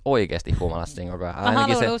on luultavasti oikeasti humalassa siinä koko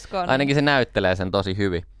ajan. Ainakin se näyttelee sen tosi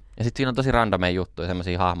hyvin. Ja sitten siinä on tosi randomeja juttuja,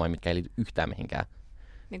 semmosia hahmoja, mitkä ei liity yhtään mihinkään.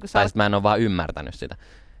 Niin tai sitten mä en ole vaan ymmärtänyt sitä.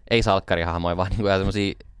 Ei salkkarihahmoja, vaan niinku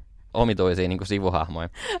semmosia omituisia niinku sivuhahmoja.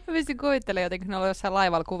 Mä pystyn kuvittelemaan jotenkin, kun ne oli jossain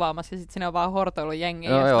laivalla kuvaamassa ja sitten siinä on vaan hortoillut jengiä.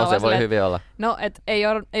 Joo, se voi hyvin olla. No, et ei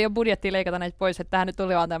ole budjettia leikata näitä pois, että tähän nyt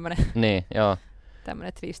tuli vaan tämmönen. Niin, joo.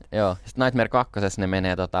 Tämmönen twist. Joo, sitten Nightmare 2. ne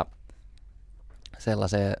menee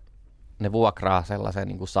sellaiseen, ne vuokraa sellaiseen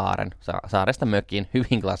niinku saaresta mökkiin,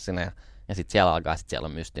 hyvin klassinen. Ja sitten siellä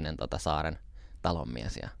on mystinen saaren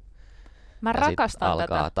talonmies. Mä rakastan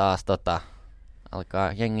tätä. Alkaa taas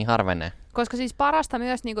alkaa jengi harvenee. Koska siis parasta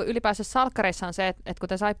myös niin ylipäänsä salkkareissa on se, että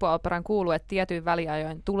kuten saippuaoperaan kuuluu, että tietyin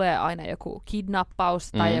väliajoin tulee aina joku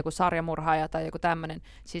kidnappaus tai joku sarjamurhaaja tai joku tämmöinen.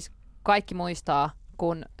 Siis kaikki muistaa,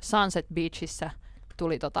 kun Sunset Beachissä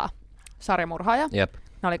tuli sarjamurhaaja. Jep.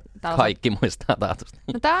 Kaikki muistaa taatusti.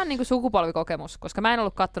 No tää on niinku sukupolvikokemus, koska mä en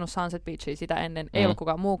ollut kattonut Sunset Beachia sitä ennen, ei ollut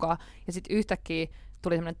kukaan muukaan. Ja sitten yhtäkkiä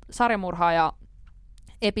tuli semmoinen sarjamurhaaja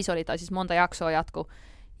episodi, tai siis monta jaksoa jatku.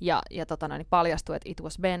 Ja paljastui, että it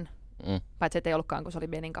was Ben, paitsi että ei ollutkaan, kun se oli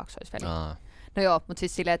Benin kaksoisveli. No joo, mutta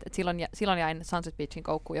siis silleen, että silloin jäin Sunset Beachin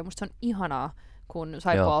koukkuun, ja musta se on ihanaa, kun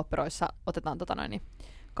saippua-operoissa otetaan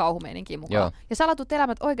kauhumeininkiin mukaan. Joo. Ja salatut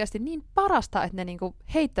elämät oikeasti niin parasta, että ne niinku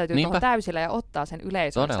heittäytyy tuohon täysillä ja ottaa sen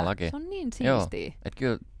yleisönsä. Todellakin. Se on niin siistiä. Et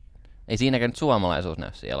kyllä, ei siinäkään nyt suomalaisuus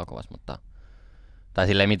näy siinä elokuvassa, mutta tai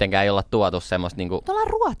silleen mitenkään ei olla tuotu semmoista niinku. Tuolla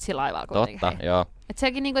Ruotsilaivalla kuitenkin. Totta, joo. Et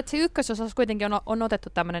sekin niinku, että se ykkösosassa kuitenkin on otettu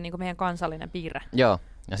tämmönen niinku meidän kansallinen piirre. Joo.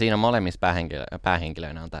 Ja siinä molemmissa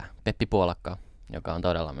päähenkilöinä on tää Peppi Puolakka, joka on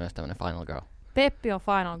todella myös tämmönen final girl. Peppi on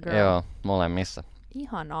final girl. Joo, molemmissa.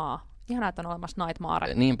 Ihanaa, että on olemassa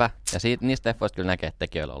Nightmare. Niinpä. Ja niistä leffoista kyllä näkee, että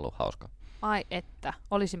tekijöillä on ollut hauska. Ai että,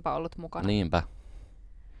 olisinpa ollut mukana. Niinpä.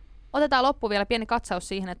 Otetaan loppuun vielä pieni katsaus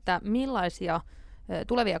siihen, että millaisia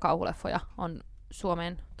tulevia kauhuleffoja on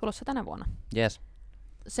Suomeen tulossa tänä vuonna. Yes.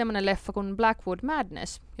 Semmoinen leffa kuin Blackwood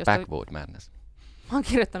Madness. Madness. Mä oon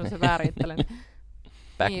kirjoittanut sen väärin itselleni.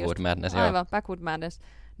 Backwood Madness, joo. Aivan, Backwood Madness.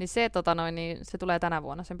 Niin se tulee tänä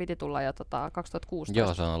vuonna. Sen piti tulla jo 2016.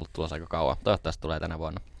 Joo, se on ollut tulossa aika kauan. Toivottavasti tulee tänä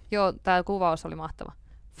vuonna. Joo, tää kuvaus oli mahtava.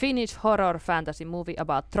 Finnish horror fantasy movie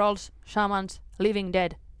about trolls, shamans, living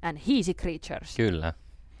dead and heasy creatures. Kyllä.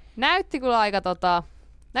 Näytti kyllä aika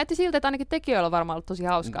näytti siltä, että ainakin tekijöillä on varmaan ollut tosi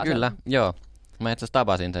hauskaa. Kyllä, joo. Mä itse asiassa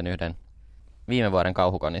tapasin sen yhden viime vuoden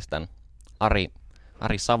kauhukonistan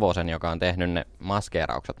Ari Savosen, joka on tehnyt ne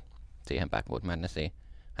maskeeraukset siihen Backwood Madnessiin.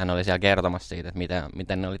 Hän oli siellä kertomassa siitä, että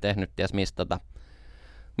miten ne oli tehnyt, ties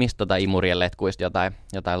mistä imurien letkuista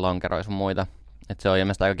jotain lonkeroja sun muita. Että se on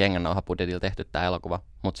ilmeisesti aika kengännauhabudjetilla tehty tää elokuva.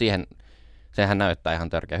 Mutta sehän näyttää ihan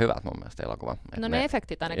törkeä hyvältä mun mielestä elokuva. No ne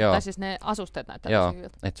efektit ainakin, tai siis ne asusteet näyttää tosi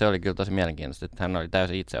hyvältä. Että se oli kyllä tosi mielenkiintoista, että hän oli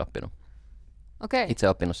täysin itse oppinut. Okay. Itse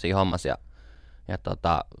oppinut siinä hommassa ja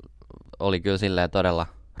oli kyllä silleen todella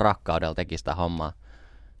rakkaudella teki sitä hommaa.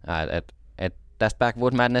 Tästä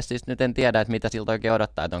Backwood Madnessista nyt en tiedä, että mitä siltä oikein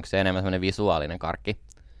odottaa, että onko se enemmän semmoinen visuaalinen karkki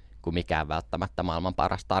kuin mikään välttämättä maailman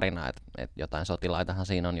paras tarina. Että jotain sotilaitahan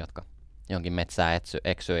siinä on, jotka jonkin metsään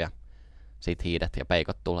eksyy ja sit hiidet ja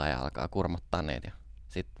peikot tulee ja alkaa kurmottaa niitä. Ja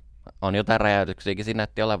sit on jotain räjäytyksiäkin siinä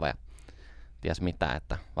näytti olevan ja ties mitä,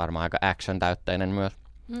 että varmaan aika action-täytteinen myös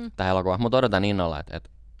tämä elokuva. Mutta odotan innolla,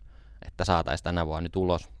 että saataisiin tänä vuonna nyt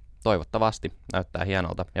ulos. Toivottavasti näyttää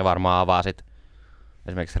hienolta ja varmaan avaa sit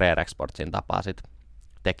esimerkiksi Rare Exportsin tapaa sit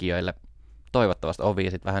tekijöille toivottavasti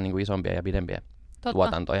ovia sit vähän niin kuin isompia ja pidempiä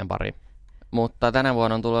tuotantojen pariin. Mutta tänä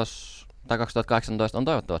vuonna on 2018 on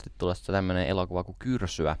toivottavasti tulossa tämmöinen elokuva kuin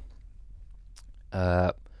Kyrsyä.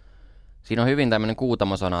 Siinä on hyvin tämmöinen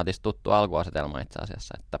Kuutamo-sonaatista tuttu alkuasetelma itse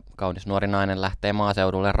asiassa, että kaunis nuori nainen lähtee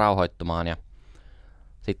maaseudulle rauhoittumaan ja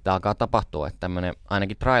sitten alkaa tapahtua, että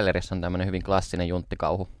ainakin trailerissa on tämmöinen hyvin klassinen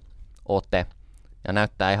junttikauhu-ote ja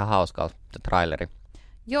näyttää ihan hauskalta se traileri.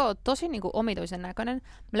 Joo, tosi niinku omituisen näköinen.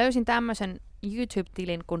 Mä löysin tämmöisen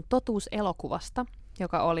YouTube-tilin kuin Totuus elokuvasta,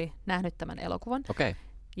 joka oli nähnyt tämän elokuvan. Okay.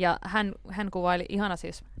 Ja hän kuvaili, ihana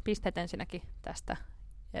siis pisteet ensinnäkin tästä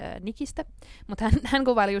nikistä, mutta hän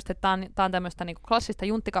kuvaili just, että tää on tämmöistä niinku klassista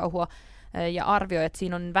junttikauhua ja arvioi, että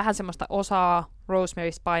siinä on vähän semmoista osaa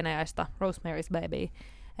Rosemary's painajaista, Rosemary's Baby,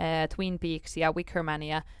 Twin Peaks ja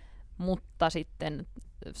Wickermania, mutta sitten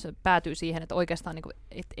se päätyy siihen, että oikeastaan niinku,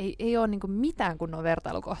 ei ole niinku mitään kunnon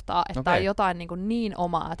vertailukohtaa, että on jotain niin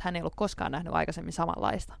omaa, että hän ei ollut koskaan nähnyt aikaisemmin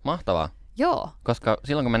samanlaista. Mahtavaa. Joo. Koska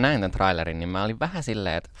silloin kun mä näin tämän trailerin, niin mä olin vähän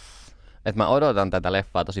silleen, että mä odotan tätä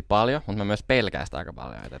leffaa tosi paljon, mutta mä myös pelkään sitä aika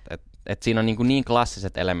paljon. Et siinä on niin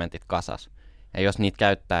klassiset elementit kasas. Ja jos niitä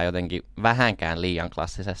käyttää jotenkin vähänkään liian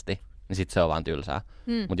klassisesti, niin sit se on vaan tylsää.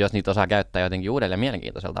 Mutta jos niitä osaa käyttää jotenkin uudelleen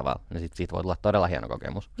mielenkiintoisella tavalla, niin sit siitä voi tulla todella hieno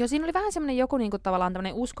kokemus. Joo, siinä oli vähän semmoinen joku niinku tavallaan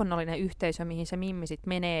tämmöinen uskonnollinen yhteisö, mihin se Mimmi sit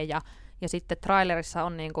menee, ja sitten trailerissa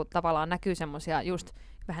on niinku tavallaan näkyy semmoisia just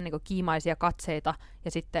vähän niinku kiimaisia katseita,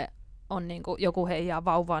 ja sitten on niinku joku heijaa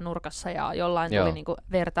vauvaa nurkassa, ja jollain tuli niinku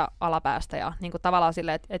verta alapäästä, ja niinku tavallaan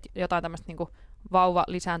silleen, että jotain tämmöistä niinku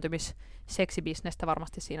vauva-lisääntymis- seksibisnestä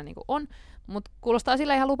varmasti siinä niinku on, mutta kuulostaa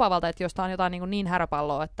sillä ihan lupavalta, että jos tää on jotain niin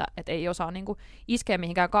häröpalloa, että ei osaa niinku iskeä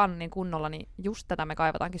mihinkään Cannesin kunnolla, niin just tätä me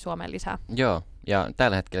kaivataankin Suomeen lisää. Joo, ja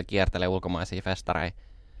tällä hetkellä kiertelee ulkomaisia festareja,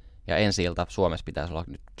 ja ensi-ilta Suomessa pitäisi olla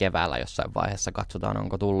nyt keväällä jossain vaiheessa, katsotaan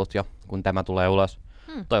onko tullut jo, kun tämä tulee ulos.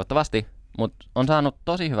 Toivottavasti, mutta on saanut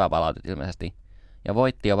tosi hyvää palautetta ilmeisesti, ja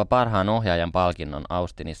voitti jopa parhaan ohjaajan palkinnon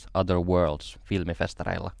Austinissa Other Worlds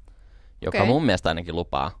 -filmifestareilla, joka mun mielestä ainakin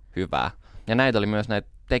lupaa hyvää. Ja näitä oli myös näitä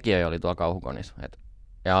tekijöitä oli tuolla Kauhukonissa.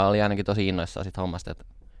 Ja oli ainakin tosi innoissaan sit hommasta.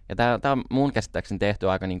 Ja tää on mun käsittääkseni tehty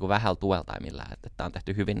aika niinku vähällä tueltaimilla. Että tää on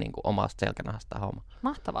tehty hyvin niinku omasta selkänahasta homma.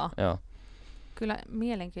 Mahtavaa. Joo. Kyllä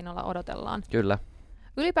mielenkiinnolla odotellaan. Kyllä.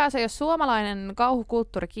 Ylipäänsä jos suomalainen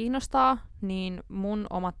kauhukulttuuri kiinnostaa, niin mun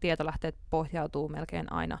omat tietolähteet pohjautuu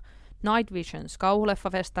melkein aina Night Visions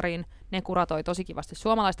kauhuleffafestariin. Ne kuratoi tosi kivasti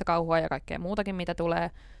suomalaista kauhua ja kaikkea muutakin, mitä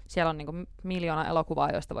tulee. Siellä on niinku 1 miljoona elokuvaa,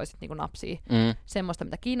 joista voisit niinku napsia semmoista,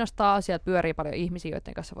 mitä kiinnostaa. Sieltä pyörii paljon ihmisiä,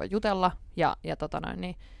 joiden kanssa voi jutella. Ja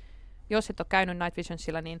niin, jos et ole käynyt Night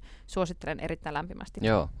Visionsilla, niin suosittelen erittäin lämpimästi.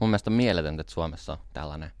 Joo, mun mielestä on mieletöntä, että Suomessa on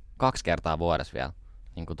tällainen 2 kertaa vuodessa vielä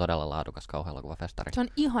niin kuin todella laadukas kauhuelokuvafestari. Se on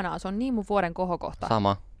ihanaa, se on niin mun vuoden kohokohta.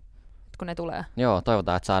 Sama. Kun ne tulee. Joo,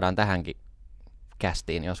 toivotaan, että saadaan tähänkin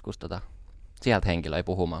kästiin joskus sieltä henkilöitä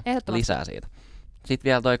puhumaan lisää siitä. Sitten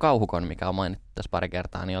vielä toi Kauhukon, mikä on mainittu tässä pari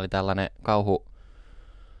kertaa, niin oli tällainen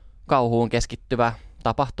kauhuun keskittyvä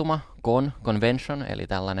tapahtuma, convention, eli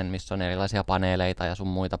tällainen, missä on erilaisia paneeleita ja sun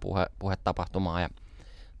muita puhetapahtumaa ja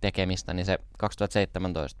tekemistä, niin se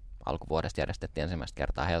 2017 alkuvuodesta järjestettiin ensimmäistä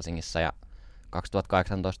kertaa Helsingissä ja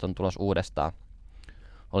 2018 on tulos uudestaan.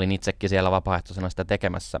 Olin itsekin siellä vapaaehtoisena sitä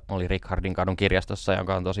tekemässä. Oli Richardin kadun kirjastossa,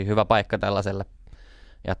 joka on tosi hyvä paikka tällaiselle.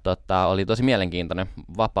 Ja oli tosi mielenkiintoinen,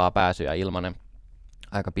 vapaa pääsy ja ilmainen.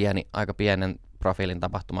 Aika pienen profiilin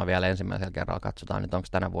tapahtuma vielä ensimmäisellä kerralla. Katsotaan nyt, onko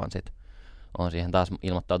tänä vuonna sitten. On siihen taas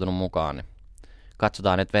ilmoittautunut mukaan. Niin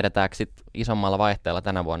katsotaan, että vedetäänkö sitten isommalla vaihteella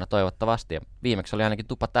tänä vuonna toivottavasti. Ja viimeksi oli ainakin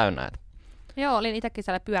tupa täynnä. Joo, olin itsekin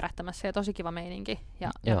siellä pyörähtämässä ja tosi kiva meininki.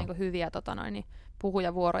 Ja niin hyviä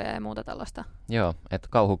puhujavuoroja ja muuta tällaista. Joo, että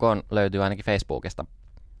Kauhukon löytyy ainakin Facebookista.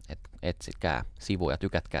 Etsikää sivuja,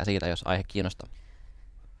 tykätkää siitä, jos aihe kiinnostaa.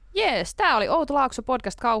 Jees, tää oli Outo Laakso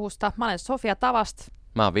podcast Kauhusta. Mä olen Sofia Tavast.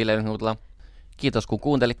 Mä oon Ville. Kiitos kun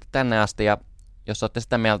kuuntelitte tänne asti ja jos olette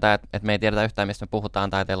sitä mieltä, että me ei tiedetä yhtään mistä me puhutaan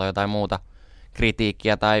tai teillä on jotain muuta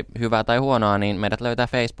kritiikkiä tai hyvää tai huonoa, niin meidät löytää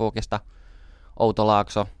Facebookista Outo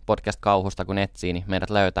Laakso podcast Kauhusta kun etsii, niin meidät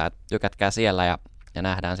löytää. Tykätkää siellä ja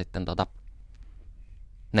nähdään sitten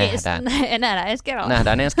Nähdään ensi kerralla.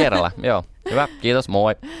 Nähdään ensi kerralla, joo. Hyvä, kiitos,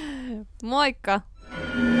 moi. Moikka.